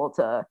tell people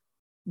to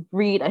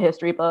read a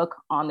history book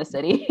on the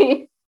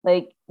city.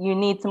 Like you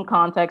need some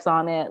context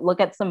on it.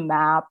 Look at some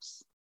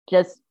maps.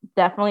 Just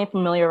definitely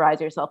familiarize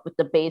yourself with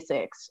the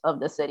basics of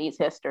the city's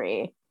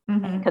history.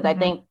 Because I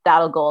think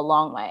that'll go a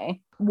long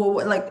way. Well,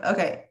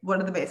 okay,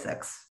 what are the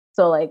basics?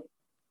 So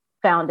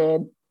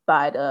founded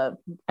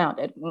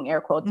in air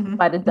quotes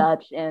by the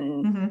Dutch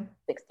in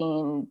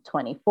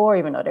 1624,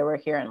 even though they were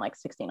here in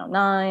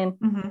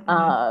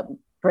 1609.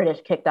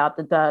 British kicked out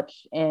the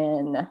Dutch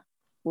in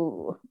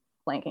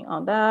blanking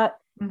on that.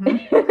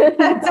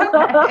 That's okay.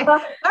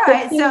 All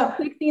right, so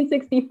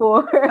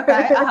 1664.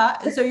 Okay,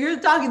 so you're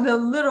talking the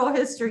literal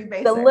history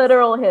basics. The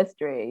literal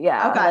history,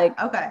 yeah.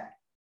 Okay.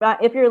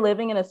 If you're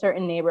living in a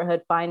certain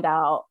neighborhood, find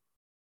out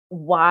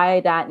why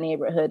that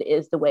neighborhood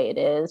is the way it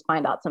is.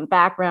 Find out some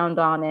background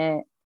on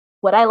it.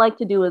 What I like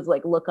to do is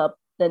look up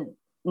the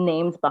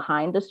names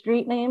behind the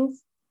street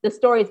names, the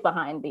stories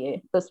behind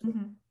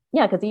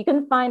yeah, because you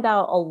can find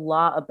out a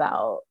lot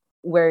about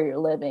where you're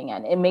living,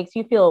 and it makes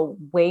you feel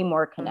way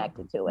more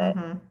connected to it.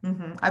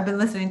 I've been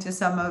listening to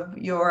some of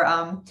your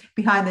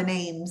behind the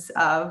names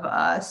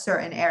of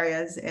certain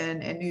areas in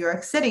New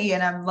York City,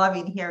 and I'm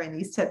loving hearing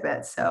these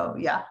tidbits. So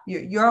yeah,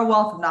 you're a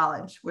wealth of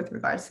knowledge with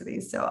regards to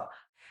these. So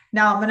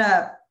now I'm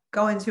gonna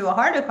go into a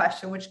harder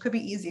question, which could be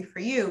easy for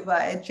you,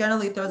 but it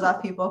generally throws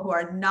off people who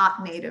are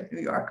not native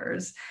New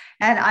Yorkers.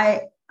 And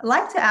I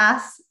like to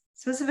ask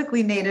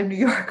specifically native New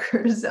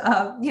Yorkers,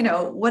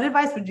 what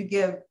advice would you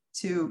give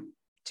to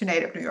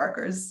native New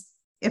Yorkers,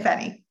 if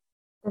any?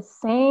 The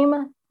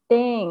same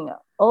thing.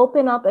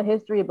 Open up a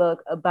history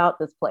book about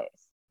this place,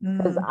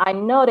 because I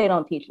know they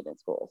don't teach it in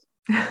schools.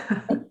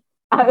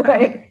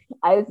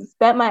 I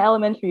spent my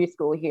elementary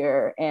school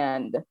here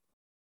and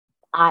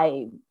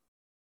I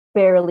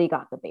barely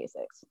got the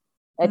basics.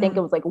 I think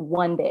it was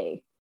one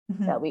day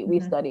that we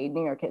studied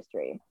New York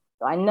history.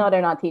 So I know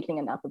they're not teaching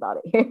enough about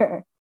it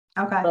here.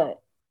 Okay.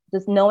 But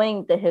just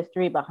knowing the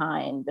history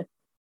behind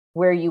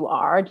where you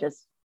are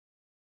just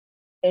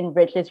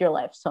enriches your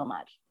life so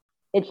much.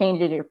 It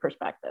changes your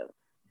perspective.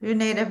 You're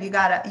native, you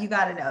gotta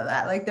know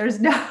that. There's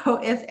no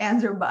ifs,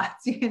 ands, or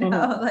buts,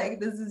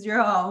 this is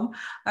your home.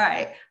 All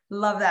right.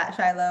 Love that,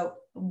 Shiloh.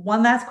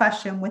 One last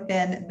question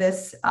within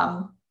this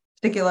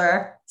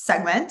particular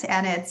segment,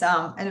 and it's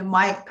and it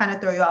might kind of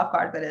throw you off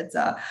guard, but it's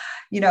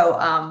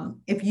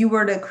if you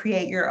were to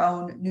create your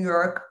own New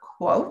York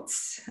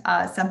quotes,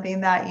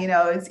 something that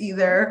is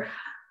either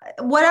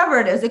whatever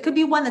it is, it could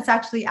be one that's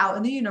actually out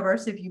in the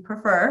universe if you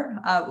prefer,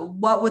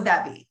 what would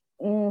that be?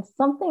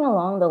 Something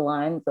along the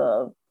lines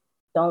of,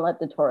 don't let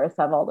the tourists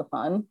have all the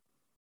fun.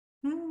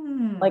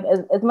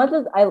 As much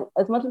as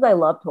I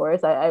love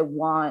tourists, I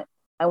want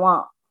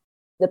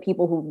the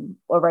people who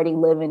already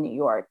live in New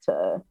York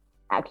to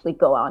actually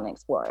go out and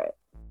explore it.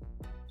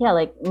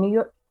 Yeah, New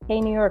York, hey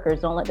New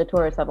Yorkers, don't let the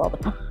tourists have all the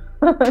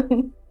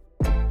fun.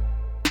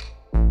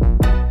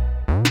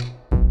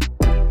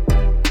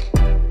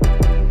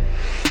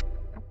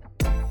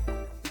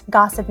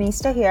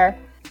 Gossipnista here.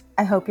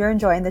 I hope you're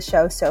enjoying the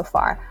show so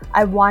far.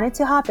 I wanted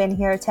to hop in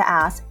here to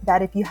ask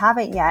that if you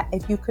haven't yet,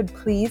 if you could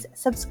please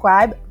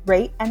subscribe,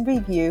 rate, and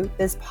review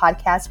this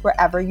podcast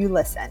wherever you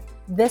listen.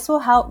 This will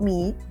help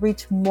me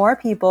reach more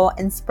people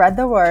and spread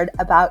the word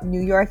about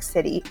New York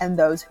City and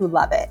those who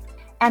love it.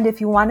 And if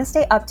you want to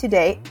stay up to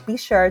date, be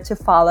sure to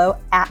follow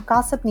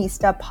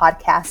 @Gossipnista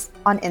Podcast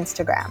on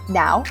Instagram.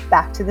 Now,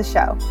 back to the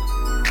show.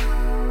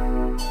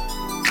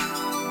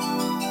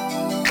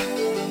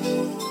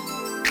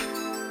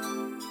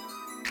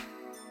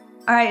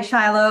 All right,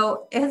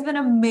 Shiloh, it has been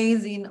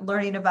amazing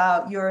learning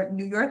about your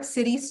New York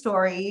City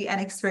story and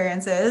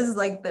experiences.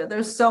 Like,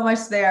 there's so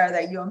much there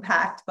that you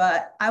unpacked,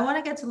 but I want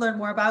to get to learn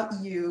more about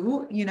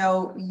you,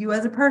 you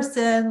as a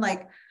person,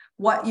 like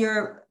what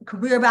your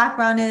career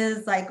background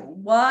is, like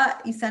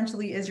what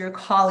essentially is your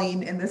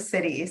calling in the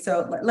city.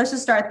 So let's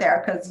just start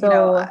there because,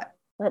 So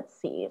let's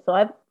see. So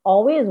I've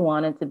always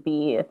wanted to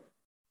be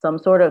some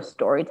sort of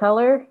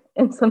storyteller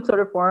in some sort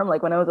of form.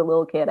 Like when I was a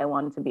little kid, I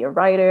wanted to be a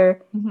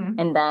writer. Mhm.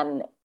 And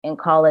then in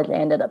college, I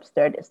ended up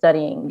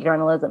studying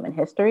journalism and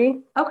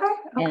history. Okay,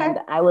 okay. And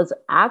I was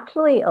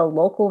actually a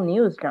local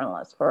news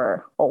journalist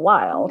for a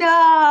while.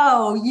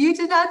 No, you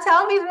did not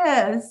tell me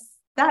this.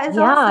 That is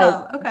Yeah,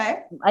 awesome.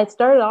 Okay. I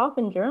started off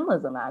in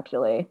journalism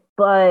actually,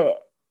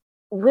 but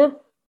with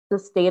the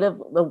state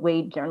of the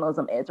way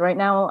journalism is right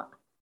now,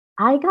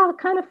 I got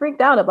kind of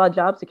freaked out about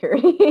job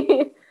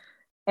security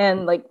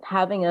and like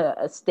having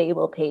a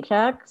stable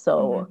paycheck.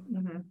 So Hmm,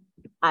 hmm.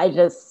 I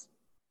just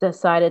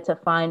decided to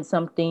find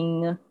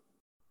something,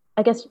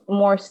 I guess,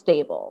 more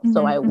stable.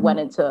 So Hmm, I went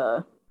hmm.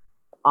 into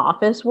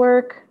office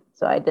work.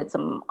 So I did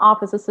some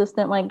office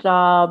assistant like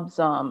jobs,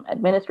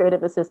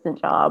 administrative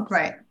assistant jobs.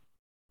 Right.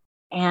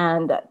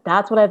 And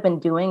that's what I've been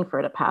doing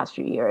for the past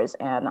few years.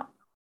 And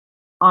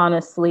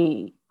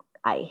honestly,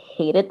 I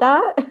hated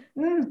that.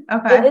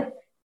 Okay. It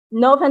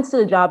no offense to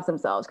the jobs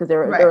themselves, because there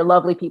Right. were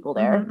lovely people Hmm,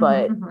 there, hmm,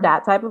 but hmm.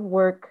 that type of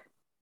work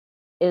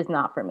is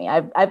not for me.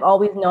 I've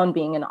always known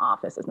being in the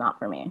office is not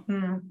for me.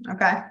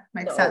 Okay.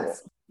 Makes So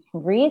sense.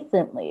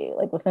 recently,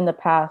 like within the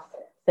past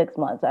 6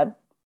 months, I've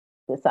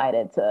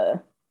decided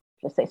to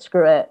just say,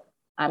 screw it.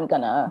 I'm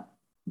gonna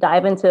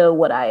dive into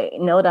what I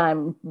know that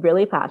I'm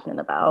really passionate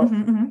about.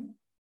 Hmm, hmm.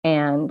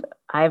 And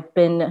I've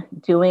been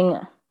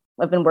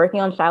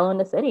working on Shiloh in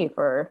the City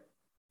for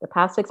the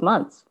past 6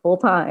 months, full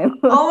time.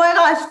 Oh my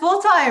gosh,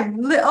 full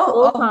time. Full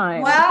Oh,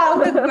 time.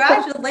 wow.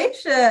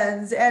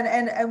 Congratulations.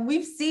 And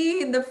we've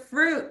seen the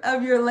fruit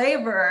of your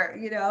labor,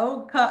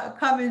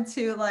 come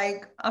into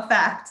like a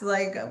fact.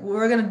 Like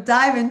we're going to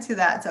dive into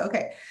that. So,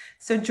 okay.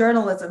 So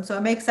journalism. So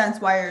it makes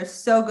sense why you're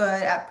so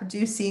good at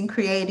producing,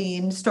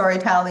 creating,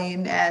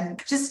 storytelling,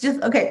 and just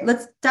okay,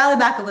 let's dial it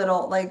back a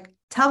little. Like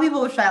tell people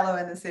what Shiloh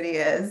in the City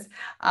is.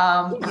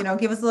 Yeah.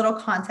 Give us a little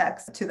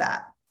context to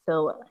that.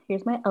 So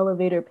here's my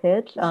elevator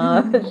pitch.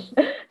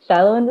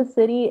 Shiloh in the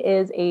City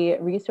is a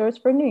resource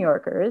for New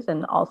Yorkers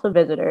and also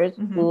visitors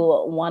Hmm,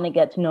 who want to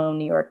get to know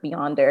New York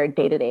beyond their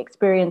day-to-day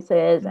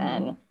experiences hmm,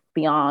 and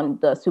beyond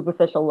the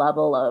superficial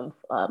level of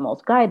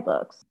most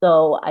guidebooks.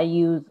 So I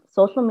use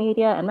social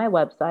media and my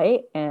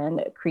website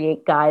and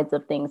create guides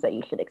of things that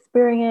you should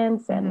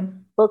experience and hmm.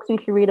 books you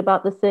should read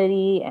about the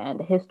city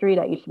and history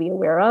that you should be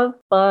aware of.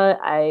 But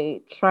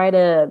I try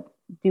to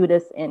do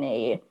this in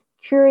a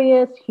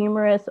curious,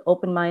 humorous,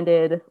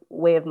 open-minded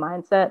way of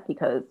mindset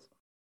because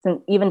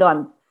since even though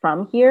I'm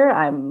from here,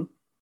 I'm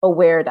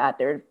aware that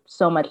there's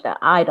so much that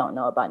I don't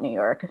know about New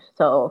York.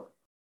 So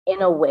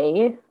in a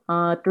way,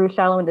 through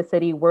Shiloh in the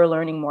City, we're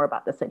learning more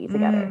about the city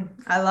together.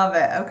 I love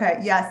it. Okay.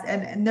 Yes.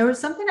 And there was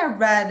something I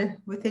read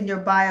within your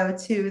bio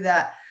too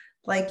that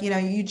like,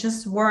 you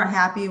just weren't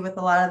happy with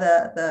a lot of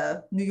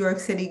the New York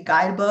City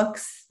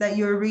guidebooks that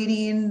you were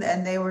reading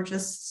and they were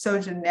just so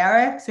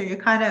generic. So you're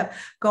kind of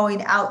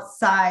going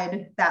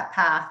outside that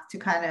path to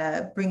kind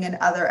of bring in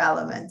other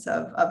elements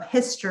of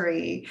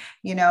history,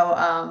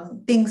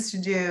 things to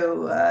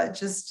do,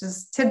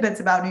 just tidbits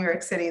about New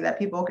York City that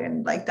people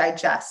can like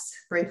digest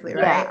briefly,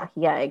 right?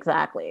 Yeah,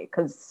 exactly.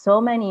 Because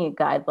so many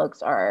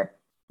guidebooks are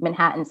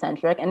Manhattan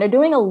centric, and they're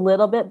doing a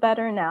little bit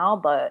better now.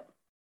 But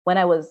when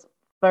I was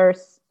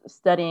first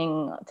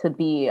studying to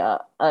be a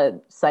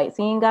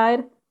sightseeing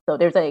guide, so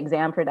there's an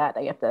exam for that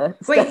you have to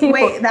Wait, study for.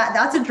 wait,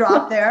 that's a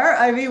drop there.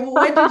 I mean,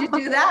 when did you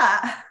do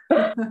that?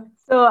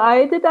 So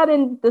I did that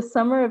in the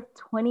summer of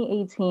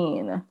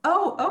 2018.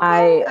 Oh,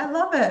 okay. I I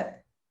love it.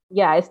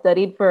 Yeah, I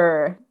studied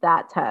for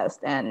that test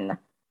and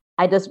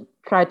I just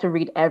tried to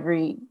read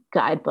every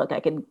guidebook I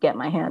could get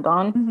my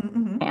Hmm,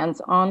 hmm.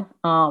 hands on.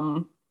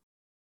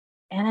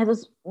 And I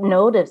just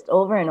noticed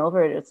over and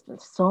over it's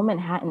just so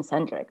Manhattan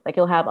centric. Like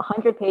you'll have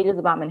 100 pages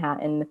about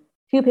Manhattan,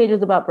 2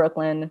 pages about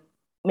Brooklyn,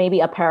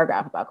 maybe a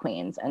paragraph about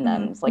Queens, and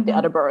then Hmm, it's like the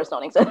other hmm. boroughs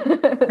don't exist.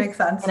 Makes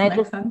And sense. I Makes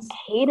just sense.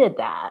 hated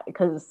that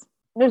because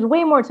there's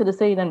way more to the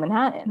city than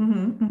Manhattan.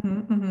 Hmm,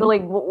 hmm, So hmm.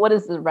 like, what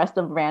is the rest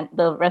of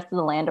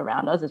the land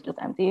around us is just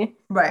empty.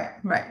 Right,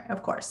 right.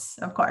 Of course.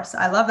 Of course.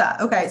 I love that.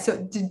 Okay. So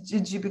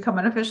did you become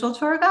an official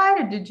tour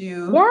guide or did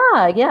you?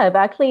 Yeah, I've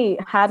actually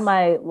had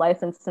my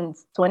license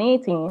since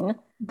 2018,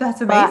 That's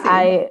but amazing.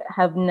 I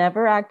have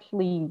never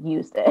actually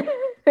used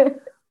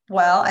it.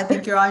 Well, I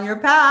think you're on your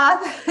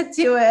path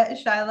to it,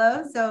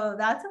 Shiloh. So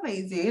that's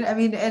amazing. I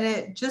mean, and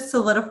it just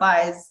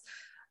solidifies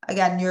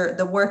again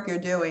the work you're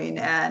doing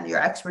and your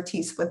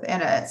expertise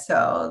within it.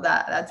 So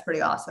that's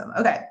pretty awesome.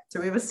 Okay, so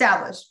we've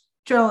established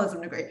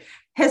journalism degree,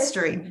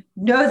 history,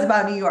 knows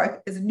about New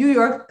York, is a New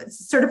York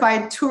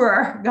certified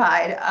tour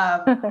guide.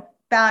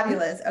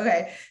 Fabulous.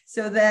 Okay,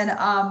 so then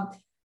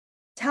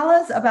tell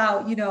us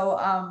about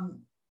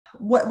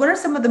What are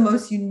some of the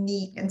most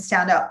unique and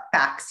standout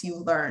facts you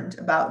learned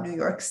about New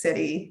York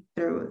City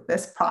through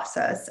this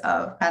process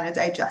of kind of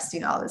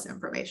digesting all this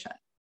information?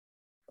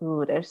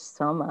 Ooh, there's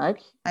so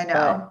much. I But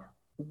know.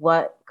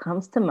 what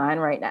comes to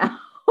mind right now,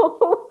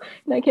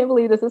 and I can't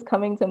believe this is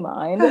coming to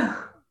mind,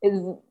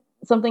 is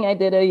something I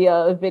did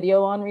a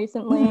video on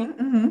recently. Mhm,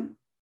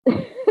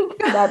 mhm.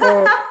 That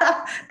there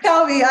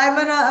Tell me, I'm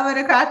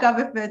gonna crack up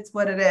if it's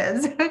what it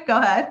is. Go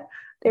ahead.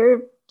 there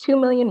are 2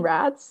 million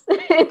rats in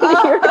New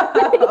York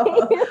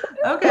Oh, City.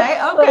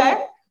 okay, Like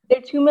okay. there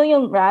are 2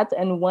 million rats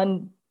and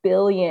 1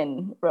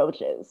 billion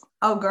roaches.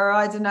 Oh, girl,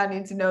 I did not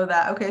need to know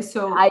that. Okay,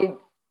 so I,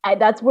 I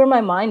that's where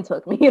my mind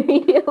took me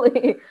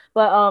immediately.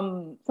 But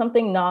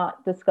something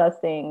not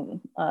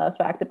disgusting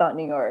fact about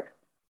New York.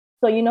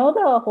 So you know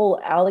the whole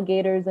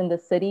alligators in the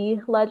city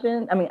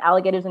legend? I mean,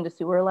 alligators in the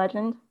sewer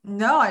legend.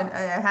 no, I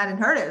hadn't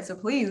heard it. So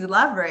please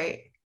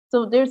elaborate.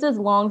 So there's this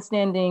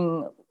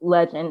long-standing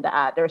legend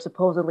that there's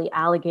supposedly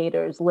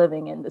alligators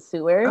living in the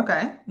sewer,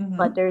 Okay.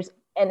 but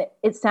and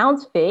it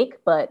sounds fake,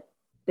 but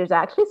there's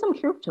actually some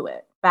truth to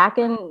it. Back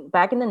in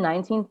the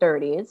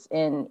 1930s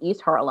in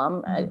East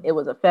Harlem, Mhm. it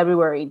was a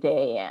February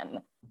day,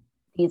 and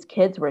these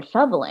kids were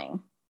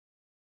shoveling,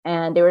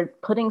 and they were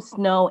putting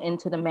snow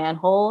into the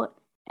manhole,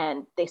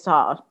 and they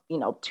saw,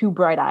 two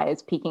bright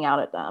eyes peeking out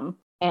at them,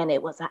 and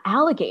it was an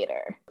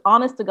alligator,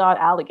 honest to God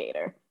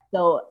alligator.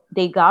 So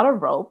they got a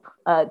rope,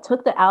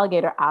 took the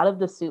alligator out of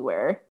the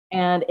sewer,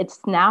 and it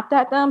snapped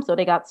at them, so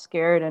they got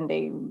scared and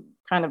they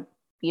kind of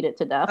beat it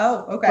to death.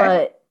 Oh, okay.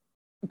 But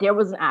there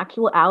was an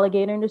actual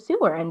alligator in the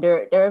sewer, and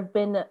there have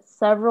been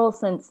several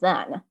since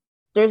then.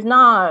 There's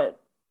not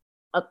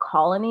a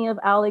colony of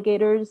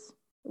alligators,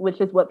 which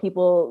is what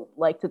people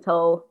like to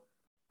tell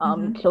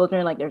Hmm.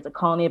 children, like there's a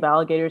colony of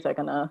alligators that are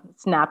gonna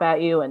snap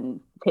at you and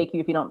take you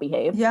if you don't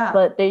behave. Yeah.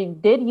 But they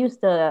did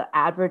used to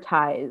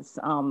advertise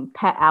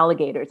pet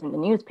alligators in the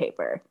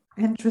newspaper.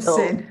 So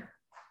Interesting.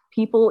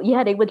 people,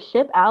 yeah, they would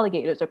ship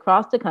alligators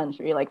across the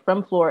country, like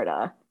from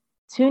Florida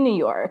to New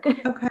York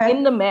Okay.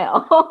 in the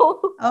mail.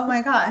 Oh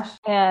my gosh.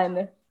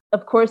 And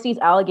of course, these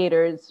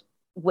alligators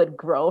would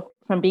grow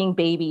from being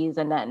babies,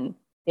 and then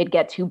they'd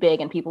get too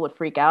big and people would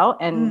freak out.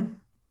 And Mm.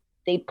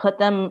 they put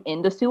them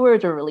in the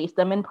sewers or release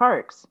them in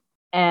parks.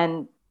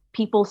 And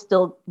people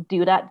still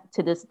do that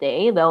to this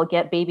day. They'll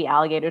get baby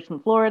alligators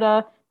from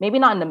Florida, maybe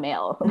not in the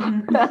mail. I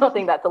Hmm. don't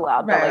think that's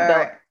allowed, but Right, like right,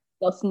 right.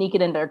 they'll sneak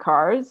it in their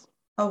cars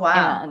Oh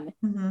wow. and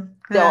Hmm. And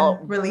then they'll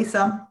release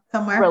them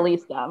somewhere.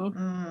 release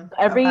them.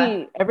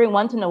 Okay. Every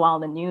once in a while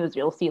in the news,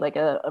 you'll see like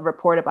a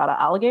report about an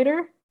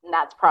alligator. And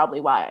that's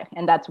probably why.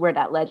 And that's where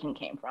that legend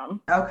came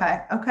from.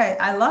 Okay. Okay.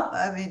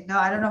 I mean, no,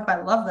 I don't know if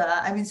I love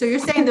that. I mean, so you're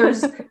saying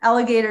there's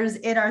alligators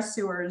in our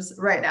sewers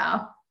right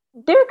now.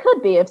 There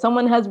could be if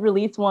someone has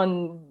released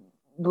one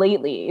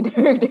lately.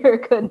 There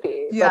could be,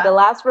 but the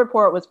Yeah. last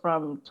report was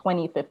from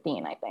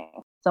 2015, I think.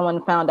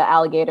 Someone found an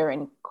alligator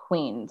in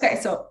Queens. Okay.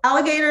 So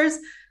alligators,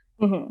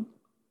 Mhm.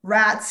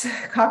 rats,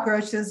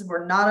 cockroaches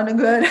were not on a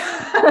good,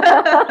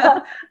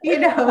 you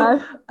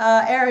know,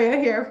 I'm, area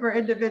here for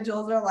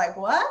individuals who are like,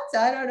 what?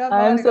 I don't know if I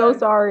I'm want to so go.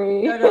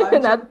 sorry. No, no,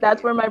 I'm That's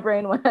joking. where my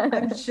brain went.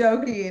 I'm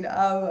joking.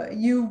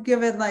 You've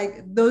given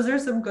like those are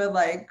some good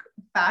like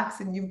facts,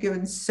 and you've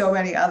given so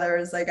many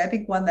others. Like I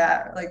think one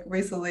that like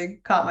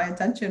recently caught my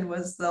attention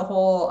was the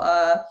whole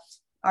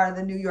are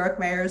the New York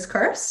mayors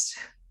cursed?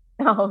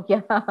 Oh yeah.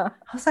 I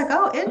was like,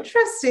 oh,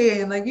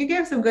 interesting. Like you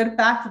gave some good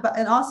facts about,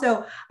 and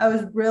also I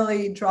was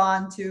really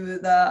drawn to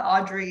the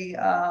Audrey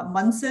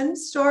Munson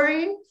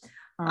story.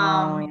 Oh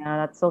Um, yeah,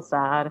 that's so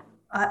sad.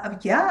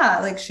 yeah,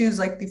 like she was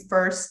like the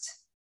first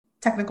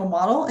technical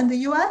model in the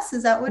US.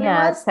 Is that what it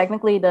Yeah, was?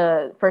 technically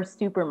the first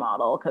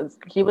supermodel because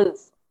she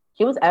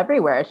was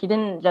everywhere. She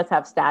didn't just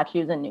have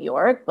statues in New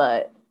York,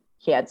 but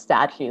she had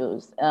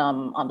statues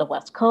on the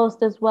West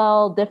Coast as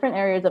well, different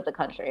areas of the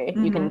country.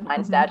 You can Hmm.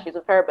 find Hmm. statues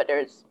of her, but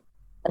there's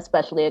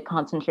especially a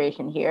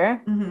concentration here.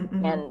 Hmm.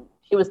 Hmm. And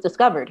she was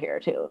discovered here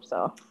too.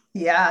 So,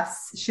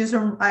 Yes, she's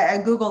from. I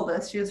Googled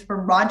this. She was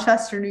from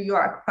Rochester, New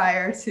York,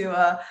 prior to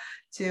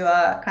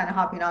kind of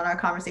hopping on our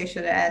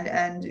conversation,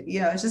 and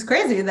it's just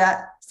crazy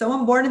that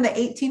someone born in the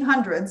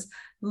 1800s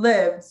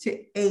lived to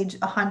age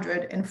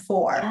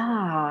 104 in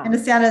yeah. a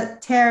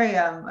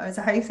sanitarium. Is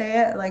that how you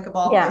say it? Like of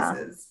all Yeah.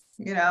 places,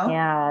 you know?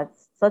 Yeah,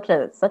 it's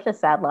such a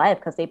sad life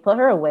because they put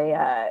her away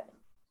at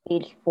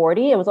age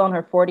 40. It was on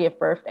her 40th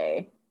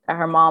birthday that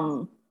her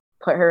mom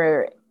put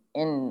her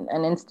in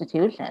an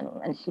institution,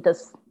 and she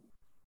just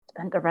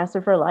spent the rest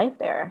of her life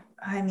there.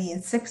 I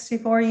mean,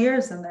 64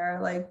 years in there,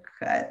 like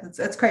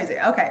it's crazy.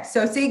 Okay,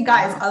 so see,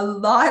 guys, Yeah. a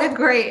lot of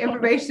great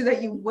information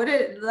that you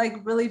wouldn't like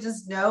really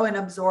just know and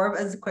absorb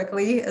as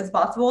quickly as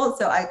possible.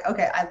 So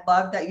I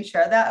love that you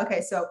share that.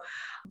 Okay, so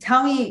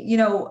tell me,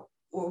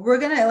 we're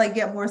gonna like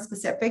get more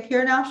specific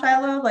here now,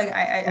 Shiloh. Like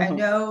I Mhm.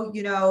 know,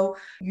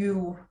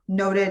 you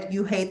noted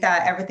you hate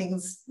that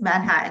everything's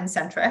Manhattan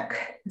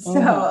centric. So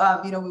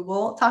Mhm. we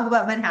will talk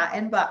about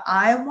Manhattan, but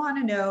I want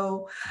to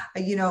know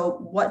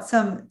what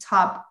some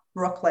top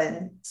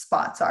Brooklyn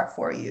spots are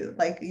for you,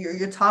 like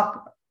your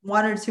top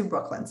one or two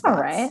Brooklyn All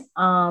right.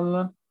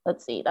 spots.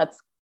 let's see, that's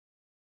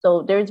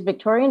so there's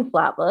Victorian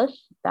Flatbush.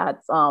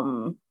 That's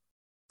some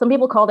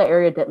people call the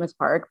area Ditmas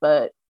Park,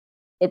 but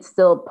it's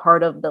still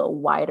part of the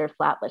wider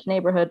Flatbush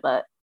neighborhood.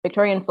 But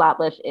Victorian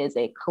Flatbush is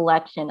a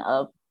collection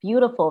of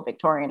beautiful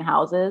Victorian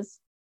houses.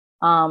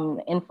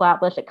 In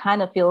Flatbush, it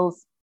kind of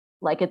feels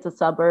like it's a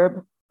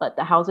suburb, but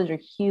the houses are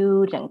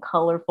huge and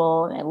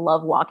colorful, and I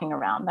love walking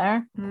around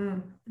there.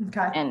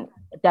 Okay. And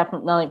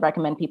definitely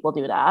recommend people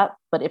do that.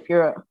 But if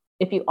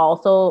you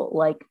also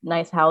like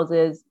nice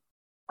houses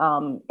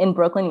in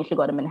Brooklyn, you should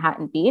go to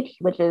Manhattan Beach,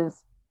 which is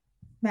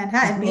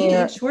Manhattan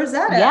Beach. Where's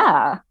that at?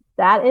 Yeah,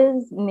 that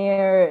is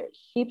near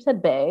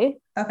Sheepshead Bay.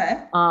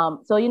 Okay.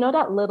 So you know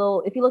that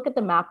little, if you look at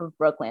the map of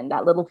Brooklyn,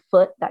 that little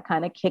foot that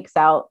kind of kicks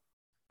out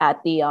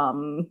at the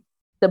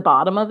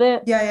bottom of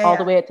it, all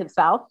the way to the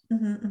south.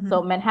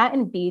 So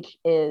Manhattan Beach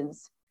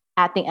is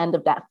at the end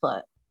of that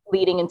foot,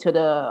 leading into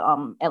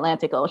the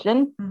Atlantic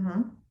Ocean.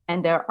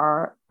 And there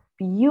are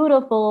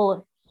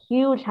beautiful,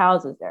 huge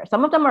houses there.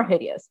 Some of them are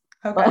hideous.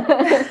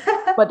 Okay.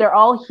 But they're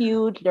all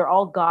huge. They're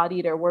all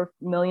gaudy. They're worth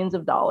millions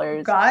of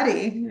dollars.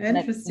 Gaudy.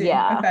 Interesting.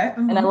 Yeah. Okay.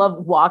 And I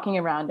love walking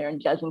around there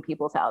and judging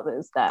people's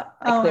houses that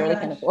I clearly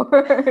can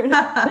afford.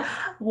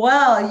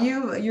 Well,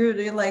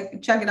 you're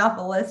like checking off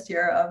a list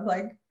here of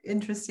like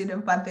interesting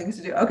and fun things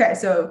to do. Okay.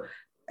 So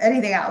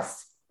anything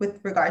else with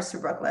regards to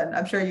Brooklyn?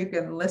 I'm sure you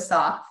can list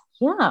off.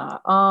 Yeah.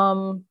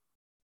 I'm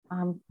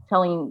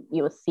telling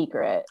you a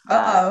secret.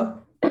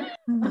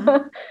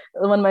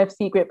 One of my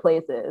secret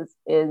places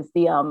is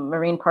the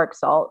Marine Park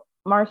Salt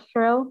Marsh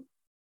Trail,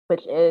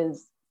 which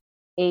is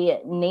a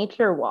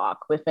nature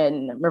walk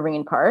within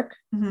Marine Park.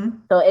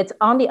 So it's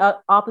on the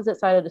opposite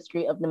side of the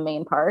street of the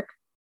main park.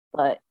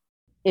 But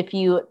if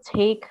you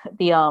take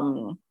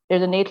the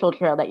there's a nature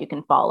trail that you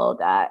can follow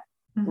that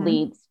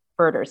leads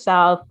further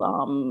south,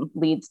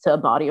 leads to a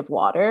body of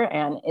water,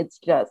 and it's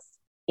just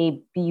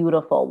a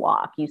beautiful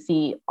walk. You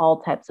see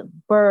all types of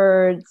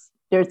birds.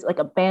 There's like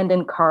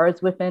abandoned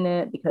cars within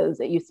it because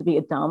it used to be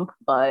a dump,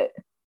 but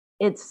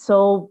it's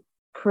so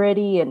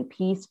pretty and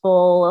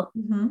peaceful.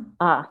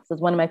 This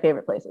is one of my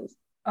favorite places.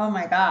 Oh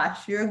my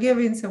gosh, you're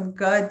giving some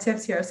good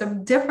tips here.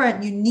 Some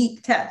different,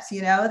 unique tips,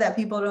 that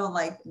people don't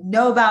like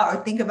know about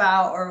or think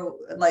about or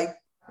like,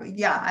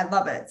 yeah, I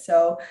love it.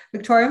 So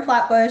Victorian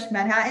Flatbush,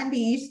 Manhattan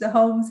Beach, the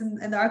homes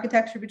and the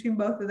architecture between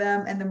both of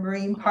them, and the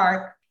Marine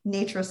Park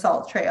Nature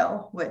Salt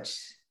Trail, which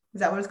is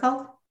that what it's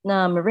called?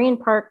 No, Marine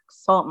Park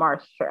Salt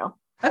Marsh Trail.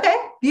 Okay,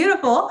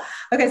 beautiful.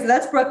 Okay, so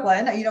that's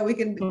Brooklyn. We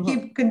can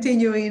keep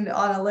continuing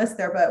on a list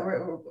there, but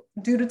we're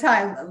due to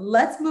time.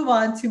 Let's move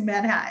on to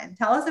Manhattan.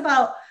 Tell us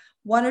about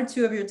one or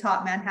two of your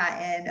top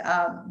Manhattan,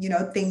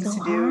 things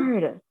to do.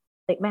 Hard.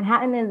 Like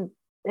Manhattan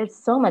there's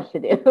so much to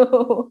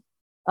do.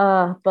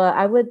 But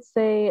I would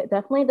say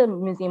definitely the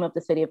Museum of the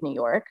City of New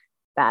York.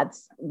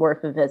 That's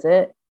worth a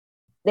visit.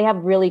 They have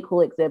really cool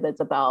exhibits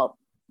about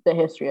the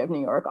history of New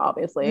York,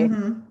 obviously.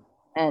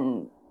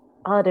 And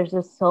there's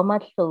just so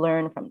much to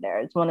learn from there.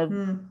 It's one of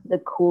the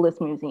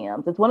coolest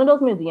museums. It's one of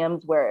those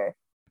museums where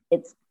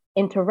it's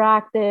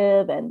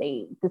interactive and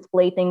they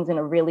display things in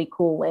a really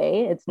cool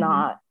way. It's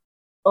not,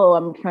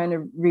 I'm trying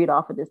to read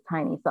off of this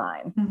tiny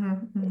sign.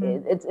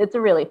 It's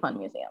a really fun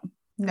museum.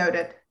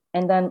 Noted.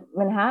 And then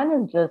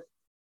Manhattan is just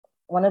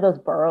one of those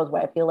boroughs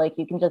where I feel like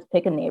you can just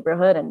pick a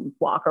neighborhood and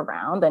walk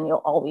around and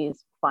you'll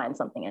always find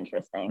something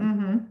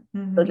interesting.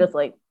 So just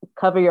like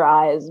cover your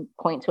eyes,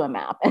 point to a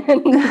map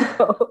and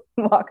go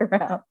walk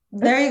around.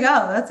 There you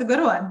go. That's a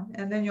good one.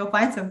 And then you'll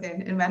find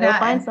something in Manhattan. You'll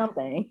find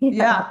something.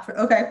 Yeah.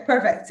 Okay,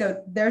 perfect.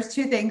 So there's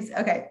two things.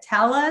 Okay.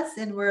 Tell us,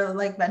 and we're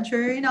like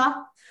venturing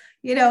off,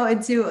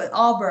 into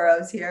all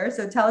boroughs here.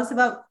 So tell us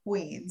about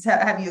Queens.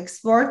 Have you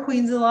explored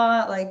Queens a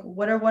lot? Like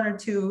what are one or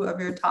two of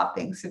your top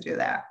things to do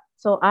there?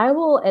 So I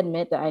will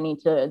admit that I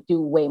need to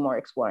do way more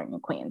exploring in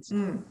Queens,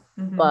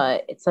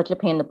 but it's such a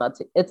pain in the butt.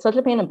 It's such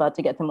a pain in the butt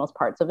to get to most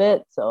parts of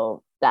it.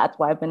 So that's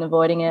why I've been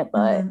avoiding it.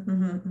 But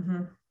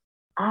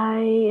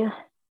I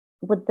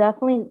would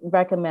definitely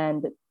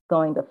recommend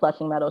going to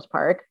Flushing Meadows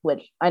Park,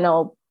 which I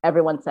know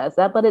everyone says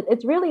that, but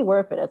it's really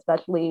worth it,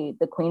 especially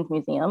the Queens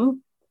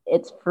Museum.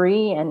 It's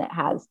free and it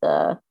has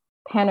the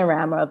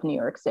panorama of New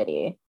York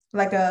City.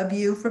 Like a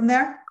view from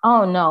there?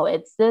 Oh, no,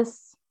 it's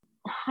this.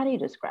 How do you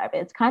describe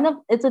it?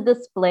 It's a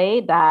display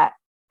that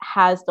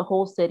has the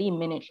whole city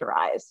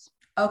miniaturized.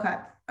 Okay.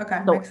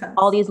 So makes sense.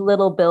 All these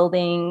little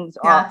buildings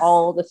are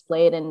all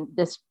displayed in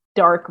this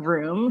dark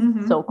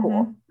room. So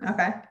cool.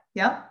 Okay.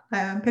 Yep.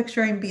 I'm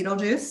picturing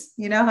Beetlejuice.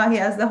 You know how he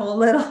has the whole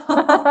little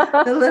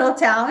the little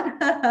town.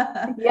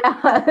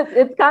 Yeah,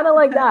 it's kind of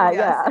like that.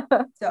 Yes.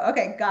 Yeah. So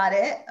okay, got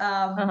it.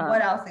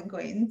 What else in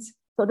Queens?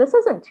 So this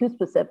isn't too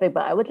specific,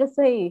 but I would just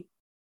say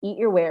eat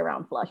your way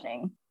around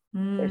Flushing.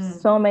 There's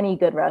so many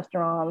good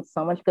restaurants,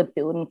 so much good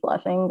food in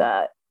Flushing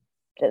that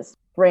just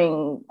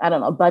bring, I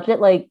don't know, budget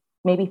like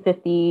maybe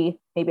 $50,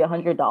 maybe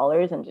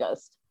 $100 and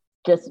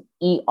just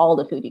eat all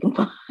the food you can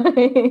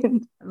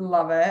find.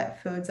 Love it.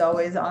 Food's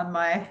always on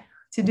my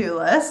to-do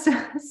list.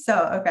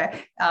 So,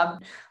 okay.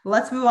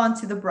 Let's move on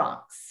to the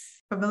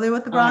Bronx. Familiar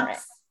with the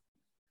Bronx?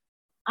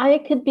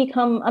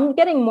 I'm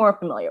getting more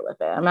familiar with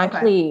it. I'm Okay.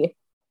 actually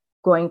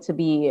going to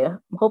be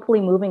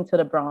hopefully moving to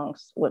the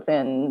Bronx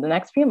within the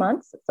next few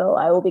months. So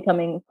I will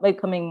becoming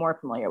more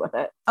familiar with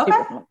it. Okay.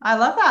 Super familiar. I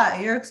love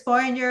that. You're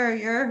exploring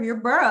your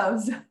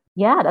boroughs.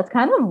 Yeah, that's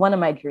kind of one of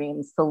my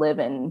dreams, to live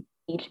in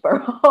each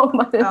borough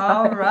by the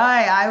All time.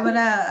 right. I'm gonna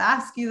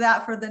ask you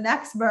that for the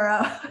next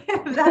borough.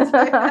 If that's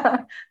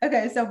right.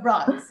 Okay, so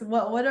Bronx.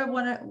 What are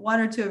one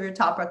or two of your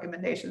top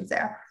recommendations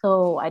there?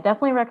 So I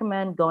definitely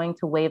recommend going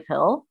to Wave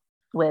Hill,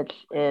 which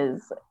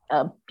is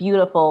a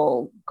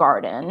beautiful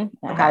garden.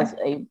 It Okay. has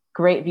a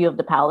great view of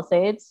the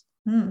Palisades.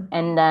 Hmm.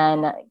 And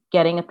then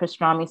getting a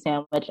pastrami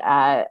sandwich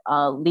at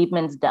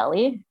Liebman's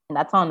Deli, and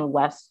that's on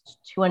West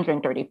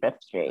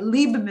 235th Street.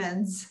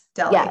 Liebman's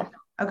Deli. Yes.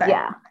 Okay.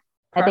 Yeah.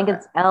 I think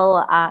it's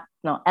Perfect.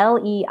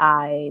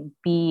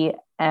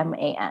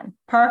 Leibman.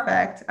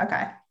 Perfect.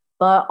 Okay.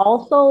 But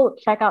also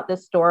check out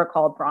this store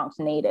called Bronx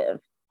Native,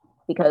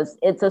 because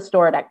it's a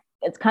store that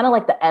it's kind of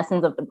like the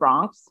essence of the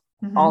Bronx,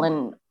 all Mm-hmm.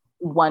 in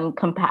one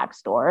compact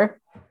store.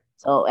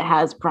 So it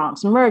has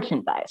Bronx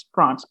merchandise,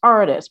 Bronx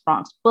artists,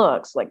 Bronx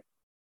books, like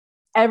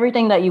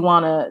everything that you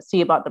want to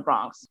see about the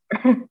Bronx.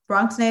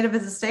 Bronx Native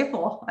is a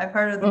staple. I've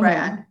heard of the Mm-hmm.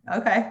 brand.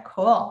 Okay,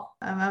 cool.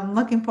 I'm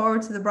looking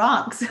forward to the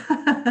Bronx.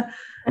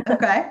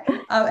 Okay.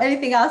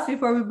 Anything else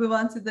before we move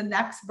on to the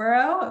next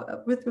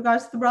borough with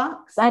regards to the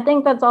Bronx? I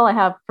think that's all I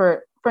have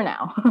for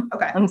now.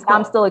 Okay, I'm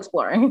cool. still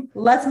exploring.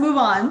 Let's move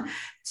on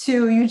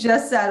to, you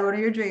just said one of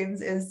your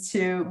dreams is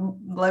to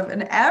live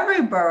in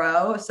every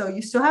borough. So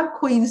you still have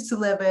Queens to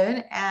live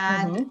in,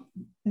 and Mhm.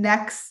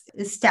 next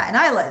is Staten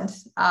Island.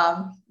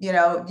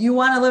 You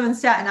want to live in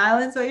Staten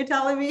Island, is what you're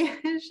telling me,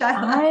 Shyla?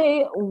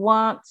 I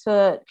want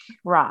to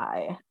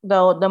try,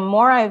 though. The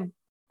more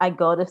I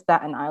go to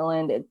Staten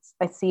Island,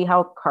 I see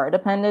how car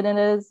dependent it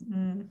is.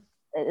 Mm.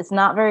 It's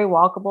not very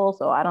walkable,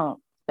 so I don't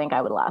think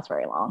I would last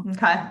very long.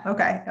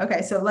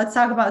 Okay. So let's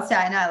talk about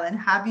Staten Island.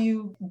 Have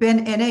you been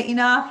in it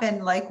enough?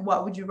 And like,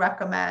 what would you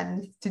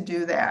recommend to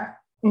do there?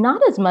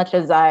 Not as much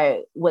as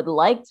I would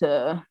like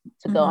to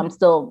go. I'm Mhm.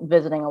 still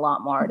visiting a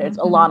lot more. There's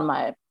a lot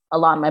Mhm.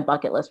 on my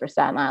bucket list for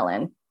Staten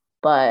Island,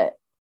 but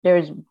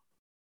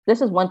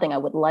this is one thing I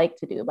would like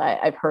to do, but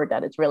I've heard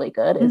that it's really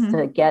good, is to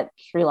Mhm. get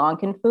Sri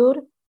Lankan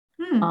food.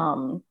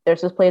 Hmm.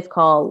 There's this place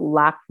called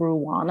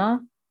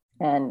Lakruwana,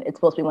 and it's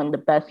supposed to be one of the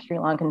best Sri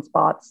Lankan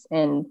spots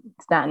in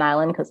Staten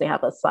Island because they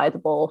have a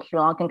sizable Sri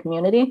Lankan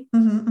community.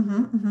 Mhm.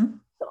 Mhm. Mhm.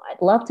 So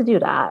I'd love to do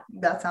that.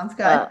 That sounds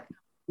good.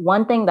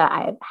 One thing that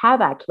I have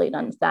actually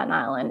done in Staten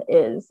Island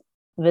is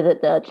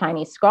visit the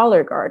Chinese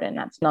Scholar Garden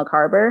at Snug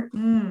Harbor.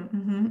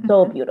 Mhm.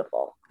 So Mhm.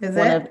 beautiful. Is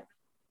One of it?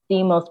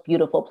 the most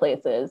beautiful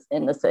places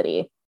in the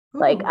city.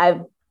 Like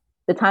Ooh.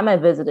 the time I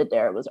visited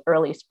there, it was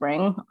early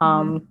spring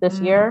Mhm. this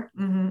Mhm. year.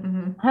 Mhm.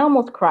 Mhm. I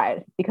almost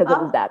cried because it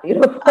was Oh, that oh,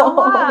 beautiful.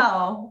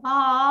 wow.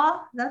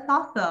 Aw, that's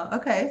awesome.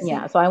 Okay.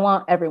 Yeah, so I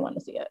want everyone to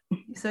see it.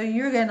 So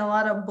you're getting a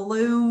lot of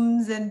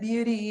blooms and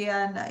beauty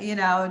and,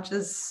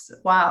 just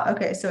wow.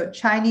 Okay. So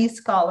Chinese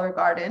Scholar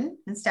Garden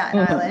in Staten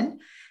Mhm.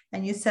 Island.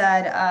 And you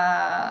said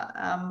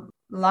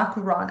La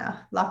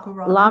Curana. La La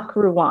Curana.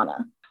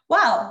 Caruana.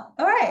 Wow.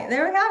 All right.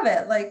 There we have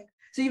it. Like,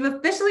 so you've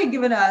officially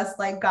given us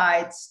like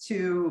guides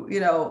to,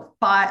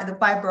 the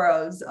five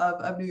boroughs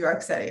of New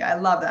York City. I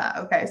love that.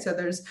 Okay. So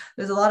there's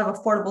a lot of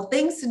affordable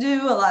things to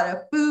do, a lot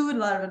of food, a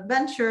lot of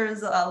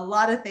adventures, a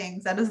lot of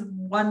things. That is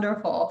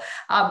wonderful.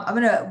 I'm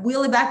gonna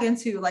wheel it back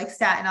into like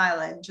Staten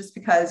Island just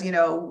because,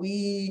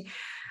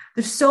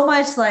 there's so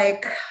much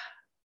like,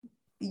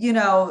 you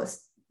know,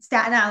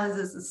 Staten Island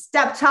is a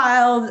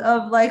stepchild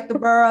of like the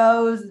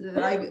boroughs.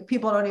 Like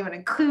people don't even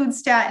include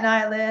Staten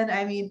Island.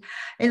 I mean,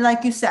 and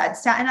like you said,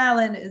 Staten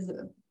Island is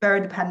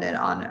very dependent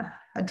on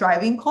a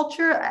driving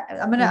culture.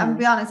 I'm gonna Mhm.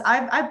 be honest.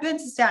 I've been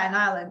to Staten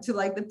Island, to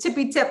like the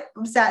tippy tip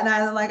of Staten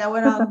Island. Like I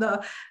went on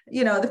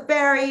the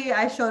ferry.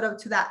 I showed up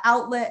to that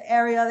outlet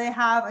area they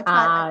have.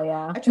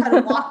 Yeah. I tried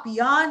to walk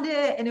beyond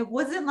it, and it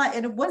wasn't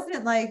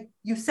like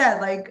you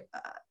said, like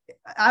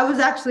I was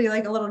actually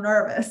like a little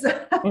nervous.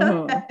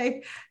 Mhm.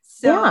 Okay.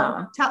 So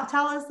Yeah.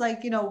 tell us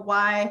like,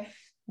 why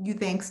you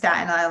think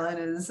Staten Island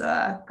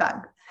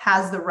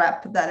has the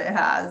rep that it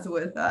has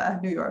with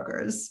New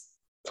Yorkers.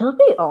 To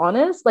be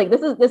honest, like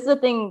this is a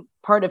thing,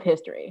 part of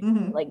history.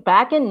 Mm-hmm. Like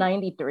back in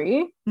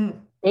 93, Mm.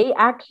 they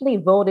actually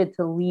voted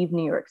to leave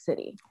New York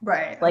City.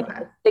 Right. Like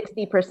Okay.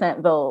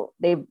 60% vote.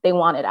 They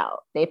wanted out.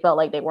 They felt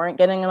like they weren't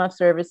getting enough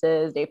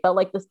services. They felt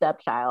like the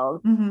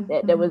stepchild. Mm-hmm.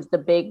 There Mm-hmm. was the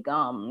big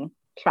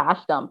trash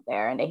dump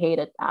there, and they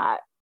hated that.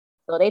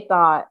 So they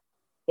thought,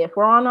 if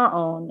we're on our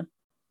own,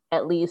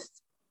 at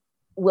least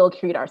we'll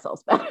treat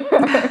ourselves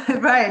better.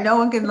 Right. No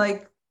one can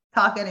like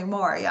talk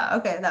anymore. Yeah.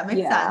 Okay. That makes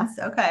Yeah. sense.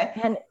 Okay.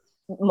 And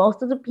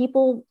most of the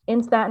people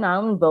in Staten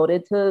Island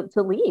voted to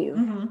leave.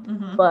 Mm-hmm.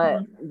 Mm-hmm.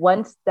 But Mm-hmm.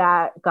 once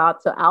that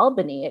got to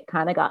Albany, it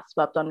kind of got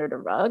swept under the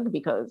rug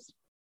because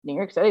New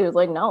York City was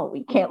like, no,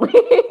 we can't leave.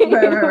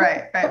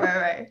 Right.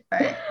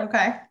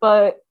 Okay.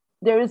 But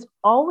there's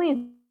always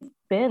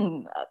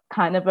been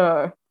kind of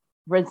a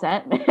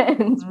resentment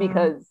Mm.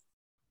 because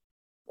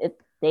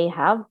they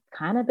have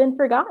kind of been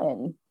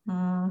forgotten.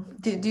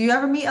 Do you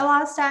ever meet a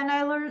lot of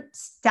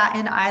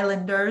Staten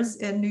Islanders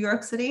in New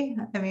York City?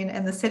 I mean,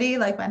 in the city,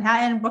 like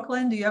Manhattan,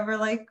 Brooklyn, do you ever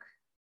like,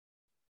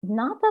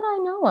 Not that I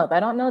know of. I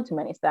don't know too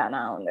many Staten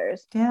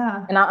Islanders.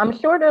 yeah. And I'm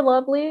sure they're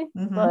lovely,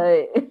 Mm-hmm.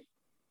 but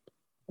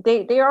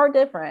they are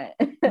different.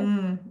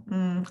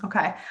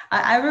 Okay.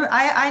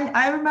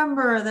 I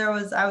remember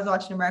I was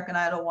watching American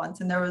Idol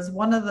once, and there was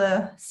one of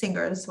the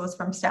singers was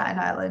from Staten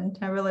Island.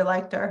 I really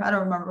liked her. I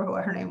don't remember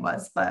what her name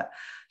was, but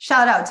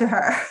shout out to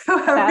her, Shout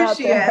whoever out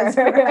she to is.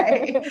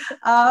 Right.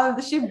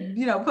 her. She,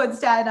 put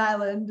Staten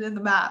Island in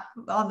the map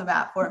on the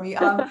map for me.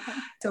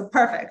 So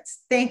perfect.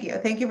 Thank you.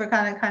 Thank you for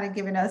kind of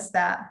giving us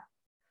that,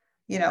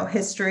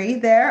 history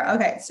there.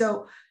 Okay.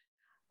 So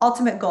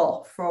ultimate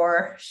goal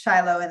for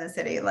Shiloh in the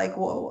city? Like,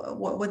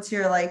 what's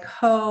your like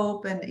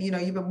hope? And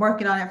you've been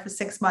working on it for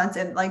 6 months,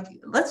 and like,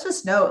 let's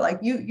just know, like,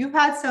 you've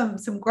had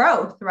some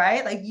growth,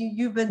 right? Like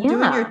you've been doing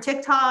your Yeah.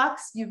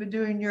 TikToks, you've been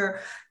doing your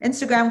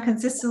Instagram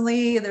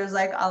consistently. There's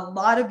like a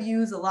lot of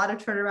views, a lot of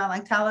turnaround.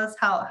 Like, tell us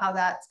how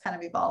that's kind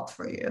of evolved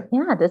for you.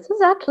 Yeah. This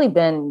has actually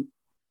been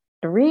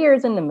 3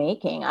 years in the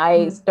making. I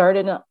Mm-hmm.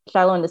 started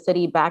Shiloh in the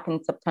City back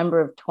in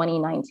September of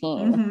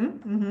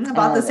 2019.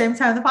 About the And same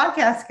time the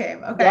podcast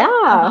came. Okay. yeah,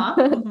 Uh-huh.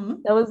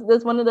 Mm-hmm.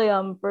 that's one of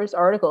the first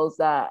articles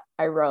that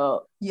I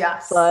wrote.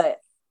 Yes. But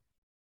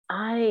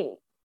I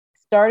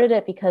started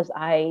it because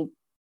I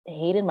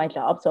hated my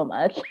job so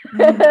much.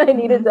 I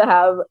needed Mm-hmm. to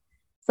have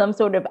some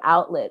sort of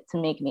outlet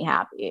to make me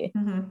happy.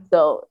 Mm-hmm.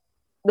 So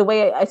the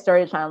way I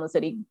started Child in the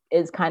City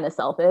is kind of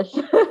selfish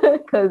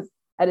because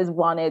I just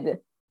wanted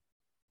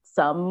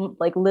some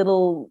like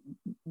little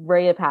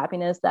ray of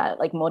happiness that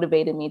like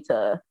motivated me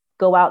to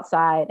go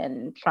outside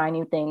and try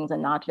new things and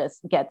not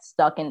just get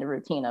stuck in the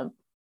routine of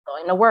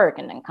going to work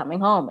and then coming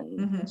home and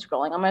Mm-hmm.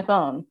 scrolling on my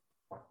phone.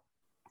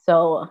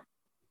 So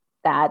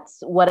that's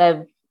what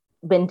I've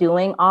been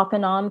doing off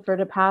and on for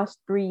the past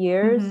 3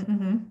 years. Mm-hmm.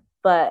 Mm-hmm.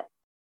 But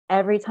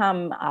every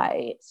time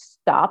I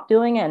stopped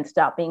doing it and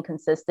stopped being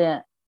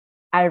consistent,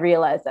 I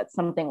realized that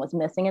something was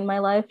missing in my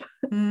life.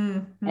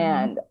 Mm-hmm.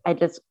 And I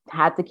just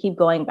had to keep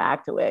going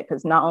back to it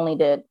because not only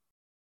did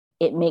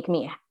it made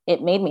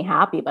me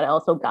happy, but I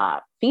also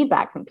got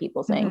feedback from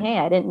people saying, Mm-hmm. hey,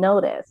 I didn't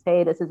know this.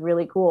 Hey, this is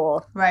really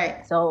cool.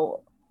 Right.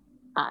 So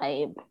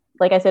I,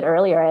 like I said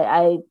earlier,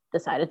 I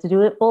decided to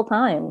do it full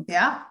time.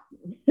 Yeah.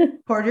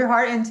 Poured your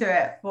heart into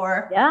it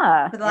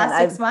Yeah. for the last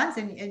 6 months,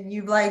 and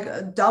you've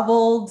like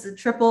doubled,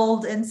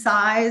 tripled in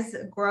size,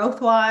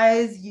 growth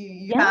wise.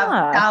 You have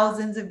Yeah.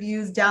 thousands of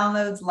views,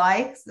 downloads,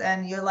 likes,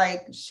 and you're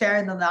like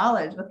sharing the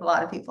knowledge with a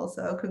lot of people.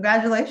 So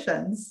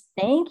congratulations.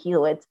 Thank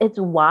you. It's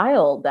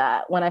wild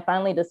that when I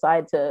finally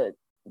decide to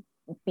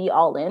be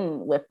all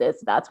in with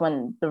this, that's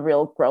when the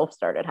real growth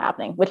started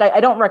happening, which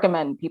I don't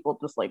recommend people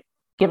just like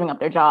giving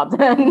up their jobs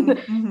and,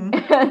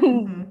 Mm-hmm. and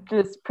Mm-hmm.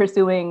 just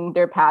pursuing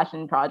their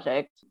passion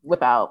project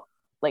without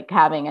like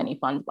having any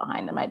funds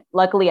behind them.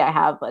 Luckily I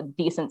have a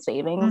decent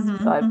savings,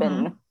 Mm-hmm. so I've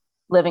Mm-hmm. been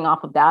living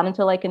off of that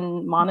until I can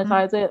Mm-hmm.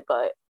 monetize it,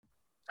 but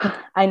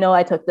I know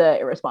I took the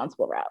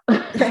irresponsible route.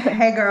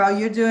 Hey girl,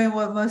 you're doing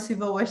what most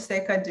people wish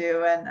they could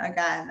do. And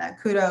again,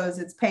 kudos,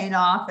 it's paying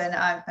off. And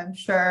I'm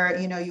sure,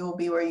 you will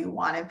be where you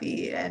want to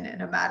be in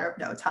a matter of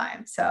no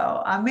time.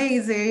 So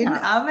amazing,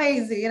 Yeah.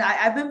 amazing.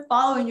 I've been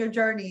following your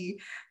journey,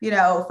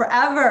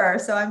 forever.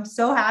 So I'm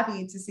so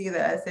happy to see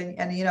this.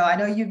 And I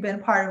know you've been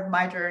part of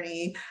my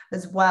journey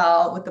as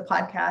well with the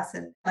podcast.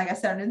 And like I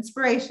said, an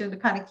inspiration to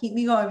kind of keep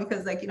me going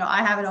because like,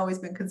 I haven't always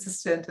been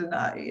consistent and,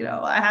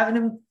 I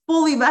haven't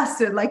fully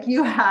vested like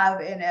you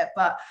have in it,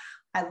 but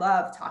I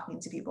love talking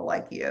to people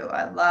like you.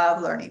 I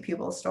love learning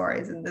people's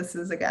stories. And this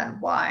is again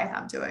why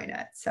I'm doing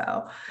it.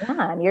 So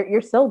Yeah, and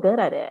you're so good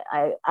at it.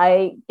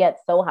 I get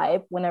so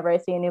hyped whenever I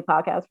see a new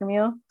podcast from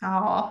you.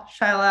 oh,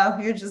 Shiloh,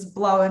 you're just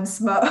blowing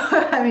smoke.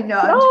 I mean,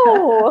 no,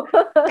 No.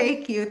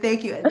 thank you.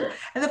 Thank you.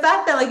 And the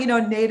fact that like,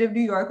 native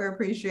New Yorker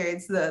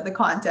appreciates the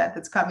content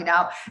that's coming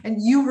out. And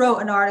you wrote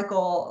an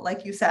article,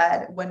 like you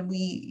said, when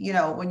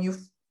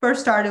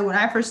when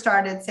I first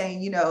started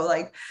saying,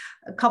 like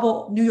a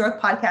couple New York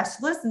podcasts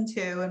to listen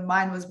to, and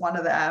mine was one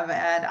of them.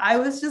 And I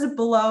was just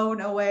blown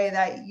away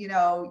that,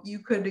 you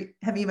could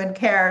have even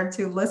cared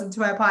to listen to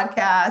my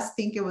podcast,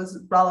 think it was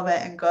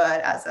relevant and good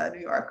as a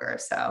New Yorker.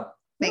 So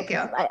thank you.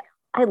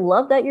 I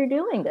love that you're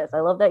doing this. I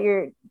love that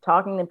you're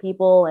talking to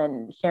people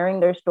and sharing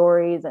their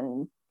stories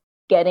and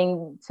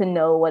getting to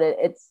know what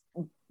it's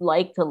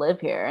like to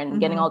live here and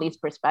getting all these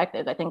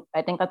perspectives. I think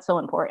that's so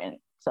important.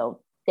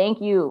 So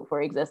thank you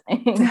for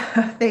existing.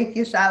 Thank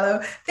you,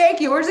 Shiloh. Thank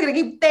you. We're just going to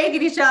keep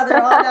thanking each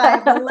other all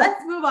night, but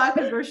let's move on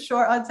because we're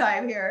short on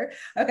time here.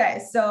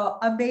 Okay. So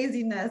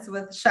amazingness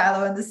with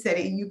Shiloh in the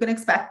City. You can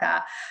expect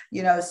that,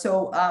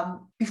 so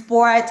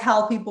before I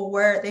tell people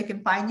where they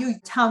can find you,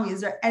 tell me,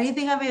 is there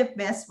anything I may have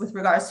missed with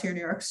regards to your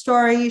New York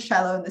story,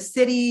 Shiloh in the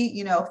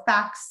City,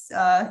 facts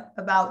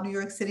about New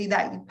York City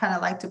that you kind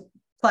of like to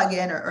plug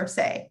in or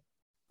say?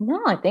 No,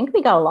 I think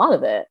we got a lot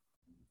of it.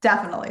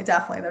 Definitely.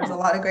 There's a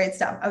lot of great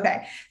stuff.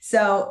 Okay.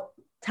 So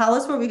tell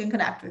us where we can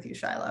connect with you,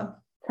 Shiloh.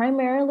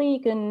 Primarily, you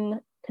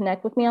can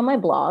connect with me on my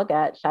blog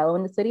at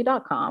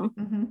shilowinthecity.com.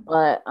 Mm-hmm.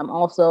 But I'm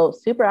also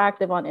super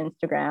active on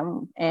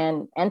Instagram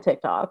and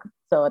TikTok.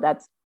 So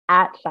that's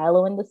at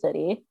Shiloh in the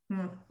City.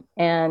 Mm.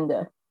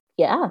 And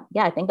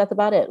I think that's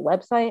about it.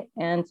 Website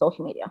and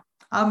social media.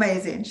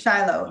 Amazing.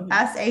 Shiloh,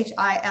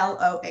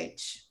 Shiloh.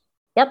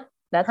 Yep,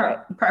 that's right.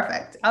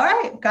 Perfect. All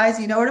right, guys,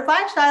 you know where to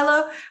find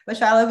Shiloh. But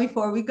Shiloh,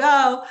 before we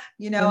go,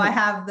 I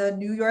have the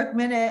New York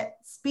Minute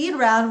speed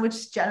round,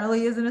 which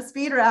generally isn't a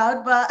speed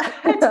round, but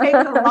it takes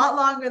a lot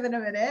longer than a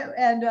minute.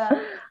 And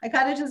I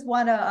kind of just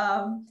want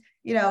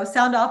to,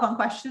 sound off on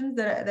questions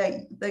that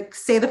like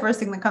say the first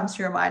thing that comes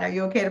to your mind. Are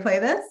you okay to play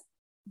this?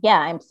 Yeah,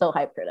 I'm so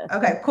hyped for this.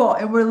 Okay, cool.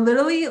 And we're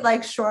literally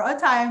like short on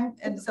time.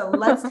 And so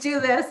let's do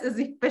this as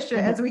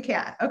efficient as we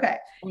can. Okay,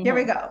 here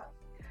we go.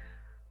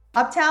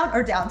 Uptown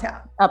or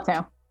downtown?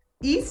 Uptown.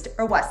 East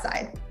or west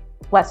side?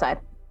 West side.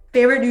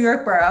 Favorite New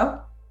York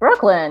borough?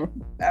 Brooklyn.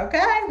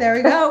 Okay, there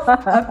we go.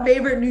 A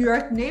favorite New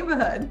York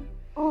neighborhood?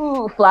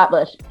 Ooh,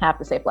 Flatbush. Have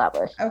to say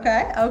Flatbush.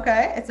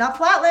 Okay. It's not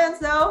Flatlands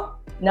though.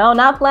 No,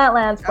 not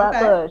Flatlands,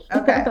 Flatbush.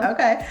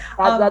 Okay.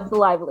 That's the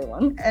lively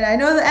one. And I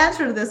know the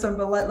answer to this one,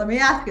 but let me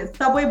ask it.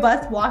 Subway,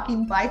 bus,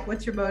 walking, bike,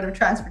 what's your mode of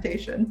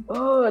transportation?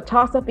 Oh, a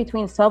toss up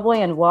between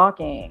subway and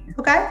walking.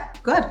 Okay,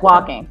 good.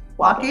 Walking?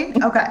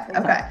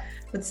 Okay.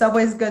 But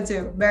subway's good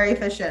too. Very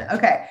efficient.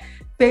 Okay.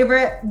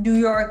 Favorite New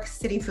York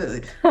City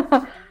food?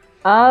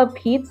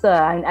 Pizza.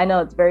 I know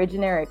it's very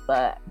generic,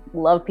 but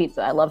love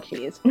pizza. I love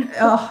cheese.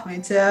 Oh, me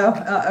too.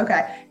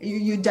 Okay.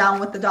 You down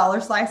with the dollar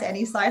slice,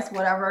 any slice,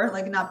 whatever,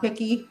 like not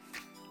picky?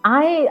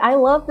 I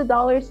love the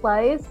dollar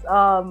slice.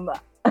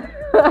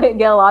 I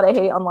get a lot of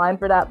hate online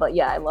for that, but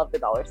yeah, I love the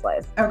dollar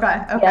slice.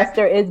 Okay. Yes,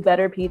 there is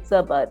better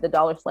pizza, but the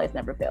dollar slice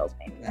never fails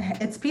me.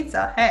 It's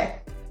pizza.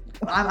 Hey,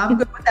 I'm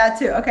good with that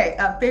too. Okay.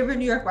 Favorite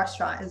New York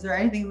restaurant? Is there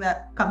anything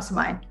that comes to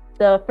mind?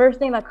 The first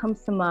thing that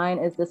comes to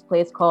mind is this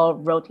place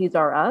called Rotis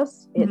R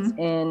Us. It's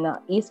in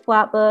East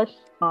Flatbush.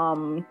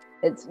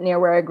 It's near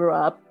where I grew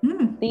up.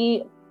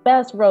 The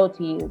best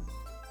rotis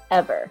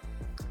ever.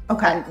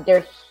 Okay. And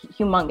they're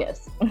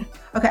humongous.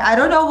 Okay. I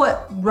don't know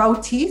what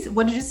rotis,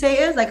 what did you say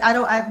is? Like,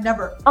 I've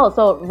never. Oh,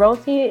 so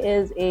roti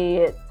is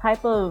a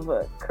type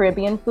of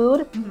Caribbean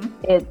food.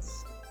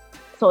 It's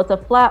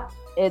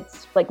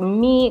like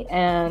meat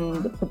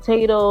and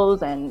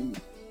potatoes and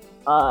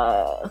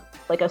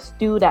like a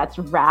stew that's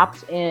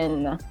wrapped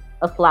in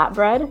a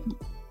flatbread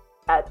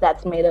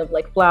that's made of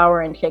like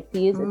flour and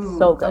chickpeas. It's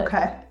so good.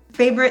 Okay.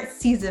 Favorite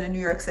season in New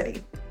York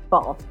City?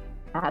 Fall.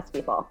 It has to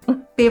be fall.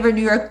 Favorite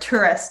New York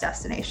tourist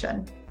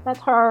destination? That's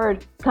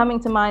hard. Coming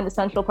to mind is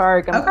Central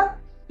Park. Okay.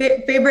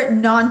 Favorite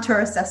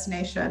non-tourist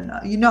destination?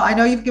 I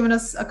know you've given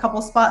us a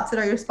couple spots that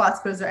are your spots,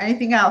 but is there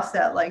anything else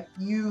that like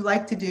you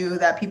like to do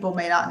that people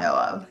may not know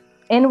of?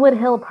 Inwood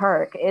Hill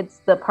Park.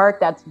 It's the park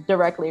that's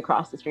directly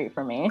across the street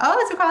from me. Oh,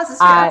 it's across the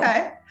street.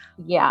 Okay.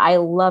 Yeah, I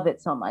love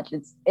it so much.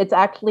 It's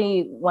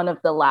actually one of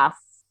the last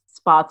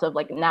spots of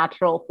like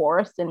natural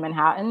forest in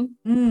Manhattan.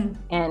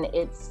 And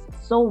it's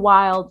so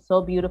wild,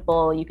 so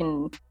beautiful. You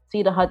can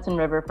see the Hudson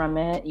River from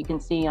it. You can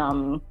see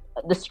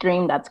the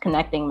stream that's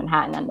connecting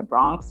Manhattan and the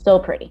Bronx. So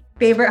pretty.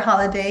 Favorite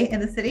holiday in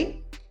the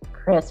city?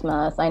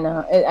 Christmas. I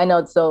know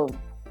it's so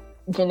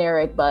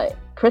generic, but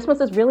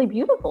Christmas is really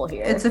beautiful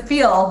here. It's a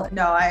feel.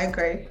 No, I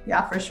agree.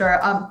 Yeah, for sure.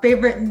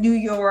 Favorite New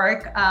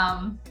York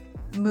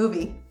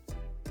movie?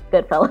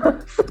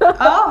 Goodfellas.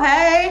 Oh,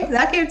 hey,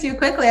 that came to you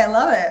quickly. I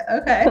love it.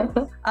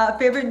 Okay.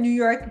 Favorite New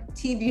York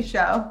TV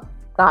show?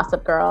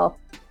 Gossip Girl.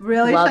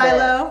 Really, Love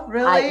Shiloh?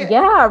 Really?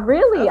 Yeah,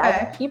 really.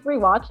 Okay. I keep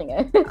rewatching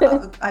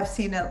it. I've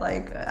seen it.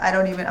 Like,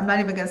 I'm not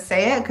even going to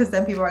say it because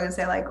then people are going to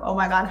say like, oh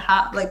my God,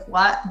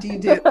 what do you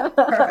do?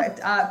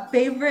 Perfect.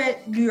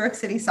 Favorite New York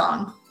City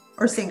song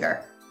or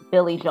singer?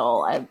 Billy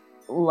Joel. I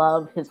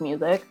love his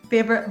music.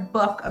 Favorite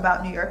book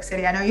about New York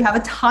City? I know you have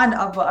a ton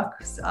of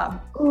books.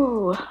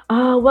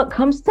 What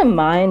comes to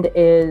mind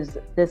is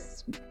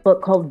this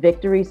book called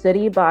Victory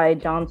City by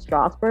John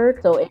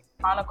Strasberg. So it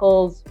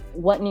chronicles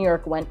what New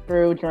York went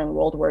through during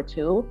World War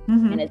II,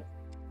 and it's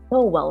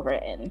so well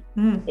written.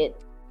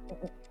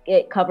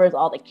 It covers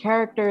all the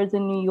characters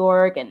in New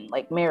York and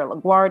like Mayor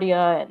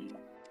LaGuardia,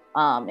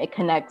 and it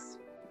connects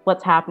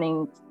what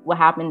happened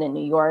in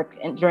New York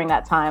and during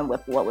that time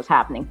with what was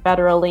happening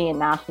federally and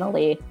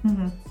nationally.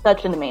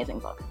 Such an amazing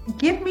book.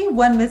 Give me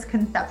one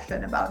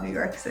misconception about New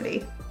York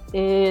City.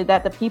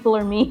 That the people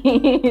are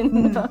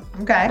mean.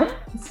 Okay.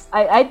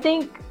 I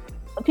think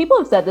people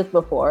have said this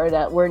before,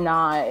 that we're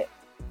not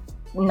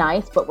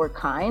nice, but we're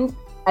kind.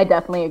 I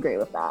definitely agree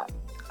with that.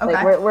 Okay.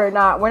 Like we're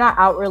not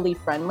outwardly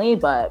friendly,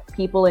 but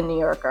people in New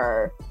York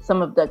are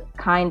some of the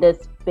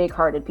kindest,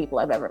 big-hearted people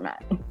I've ever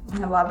met.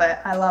 I love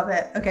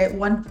it. Okay,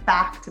 one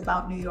fact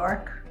about New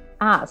York.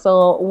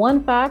 So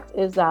one fact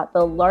is that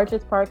the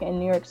largest park in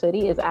New York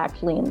City is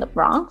actually in the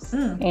Bronx,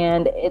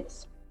 and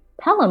it's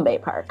Pelham Bay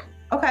Park,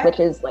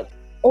 which is like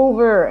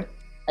over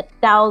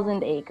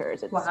 1,000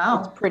 acres. It's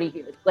pretty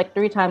huge, like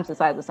 3 times the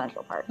size of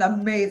Central Park.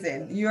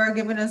 Amazing. You are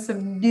giving us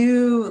some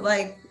new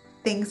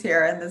things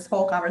here in this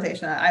whole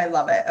conversation. I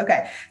love it.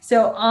 Okay.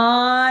 So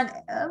on,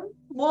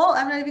 well,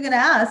 I'm not even going to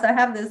ask. I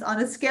have this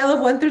on a scale of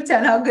 1 through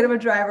 10. How good of a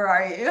driver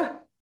are you?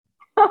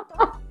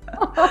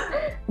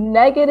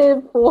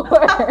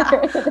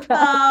 -4. Oh,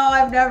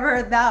 I've never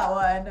heard that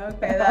one.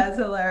 Okay, that's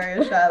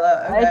hilarious,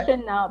 Shiloh. Okay. I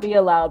should not be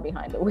allowed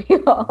behind the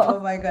wheel. Oh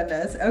my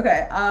goodness.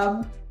 Okay.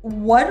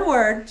 One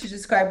word to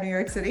describe New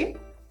York City.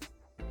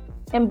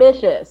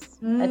 Ambitious.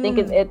 I think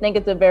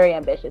it's a very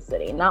ambitious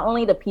city. Not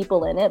only the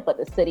people in it, but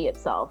the city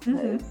itself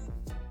is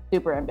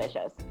super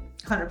ambitious.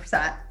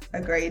 100%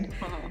 agreed.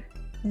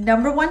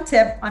 Number one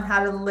tip on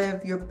how to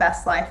live your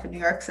best life in New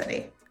York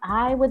City.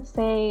 I would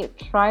say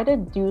try to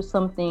do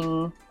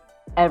something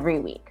every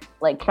week.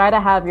 Like try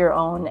to have your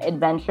own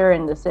adventure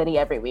in the city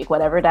every week,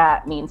 whatever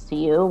that means to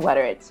you,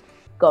 whether it's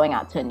going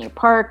out to a new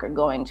park or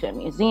going to a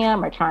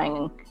museum or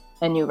trying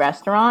a new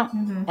restaurant.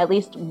 At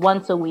least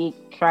once a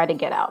week, try to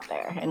get out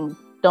there and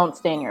don't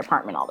stay in your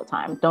apartment all the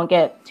time. Don't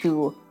get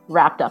too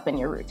wrapped up in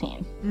your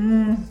routine.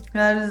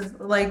 That is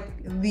like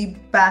the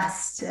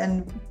best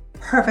and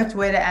perfect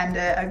way to end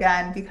it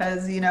again,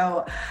 because, you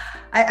know,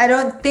 I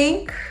don't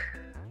think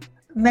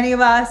many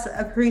of us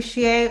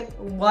appreciate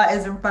what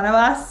is in front of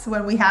us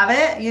when we have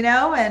it, you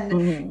know, and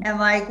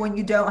like when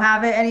you don't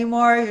have it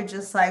anymore, you're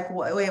just like,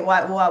 wait,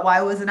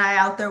 why wasn't I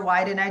out there?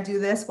 Why didn't I do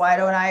this? Why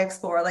don't I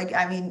explore? Like,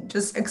 I mean,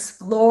 just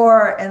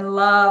explore and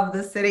love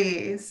the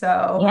city.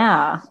 So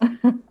yeah.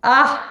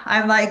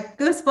 I'm like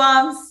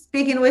goosebumps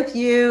speaking with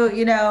you,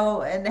 you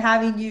know, and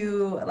having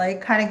you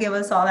like kind of give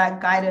us all that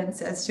guidance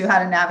as to how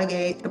to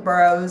navigate the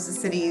boroughs, the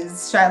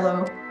cities,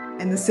 Shiloh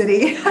in the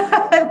city.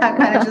 That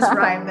kind of just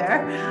rhymed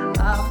there.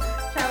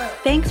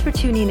 Thanks for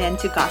tuning in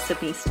to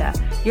Gossipnista.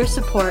 Your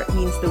support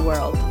means the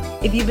world.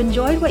 If you've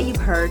enjoyed what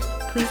you've heard,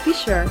 please be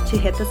sure to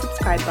hit the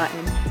subscribe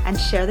button and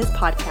share this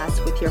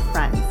podcast with your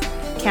friends.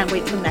 Can't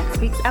wait till next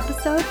week's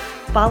episode?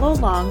 Follow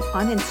along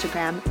on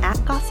Instagram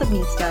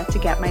 @Gossipnista to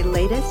get my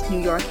latest New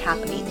York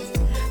happenings.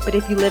 But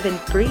if you live and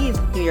breathe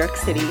New York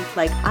City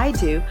like I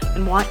do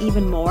and want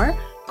even more,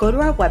 go to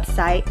our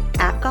website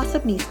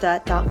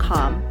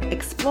 @gossipnista.com,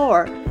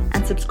 explore,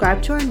 and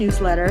subscribe to our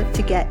newsletter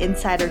to get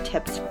insider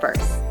tips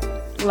first.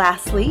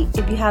 Lastly,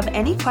 if you have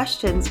any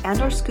questions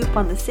and or scoop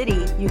on the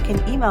city, you can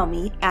email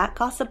me at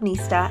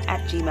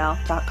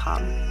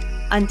gossipnista@gmail.com.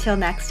 Until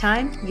next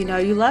time, you know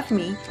you love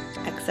me.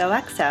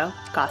 XOXO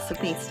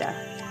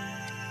Gossipnista.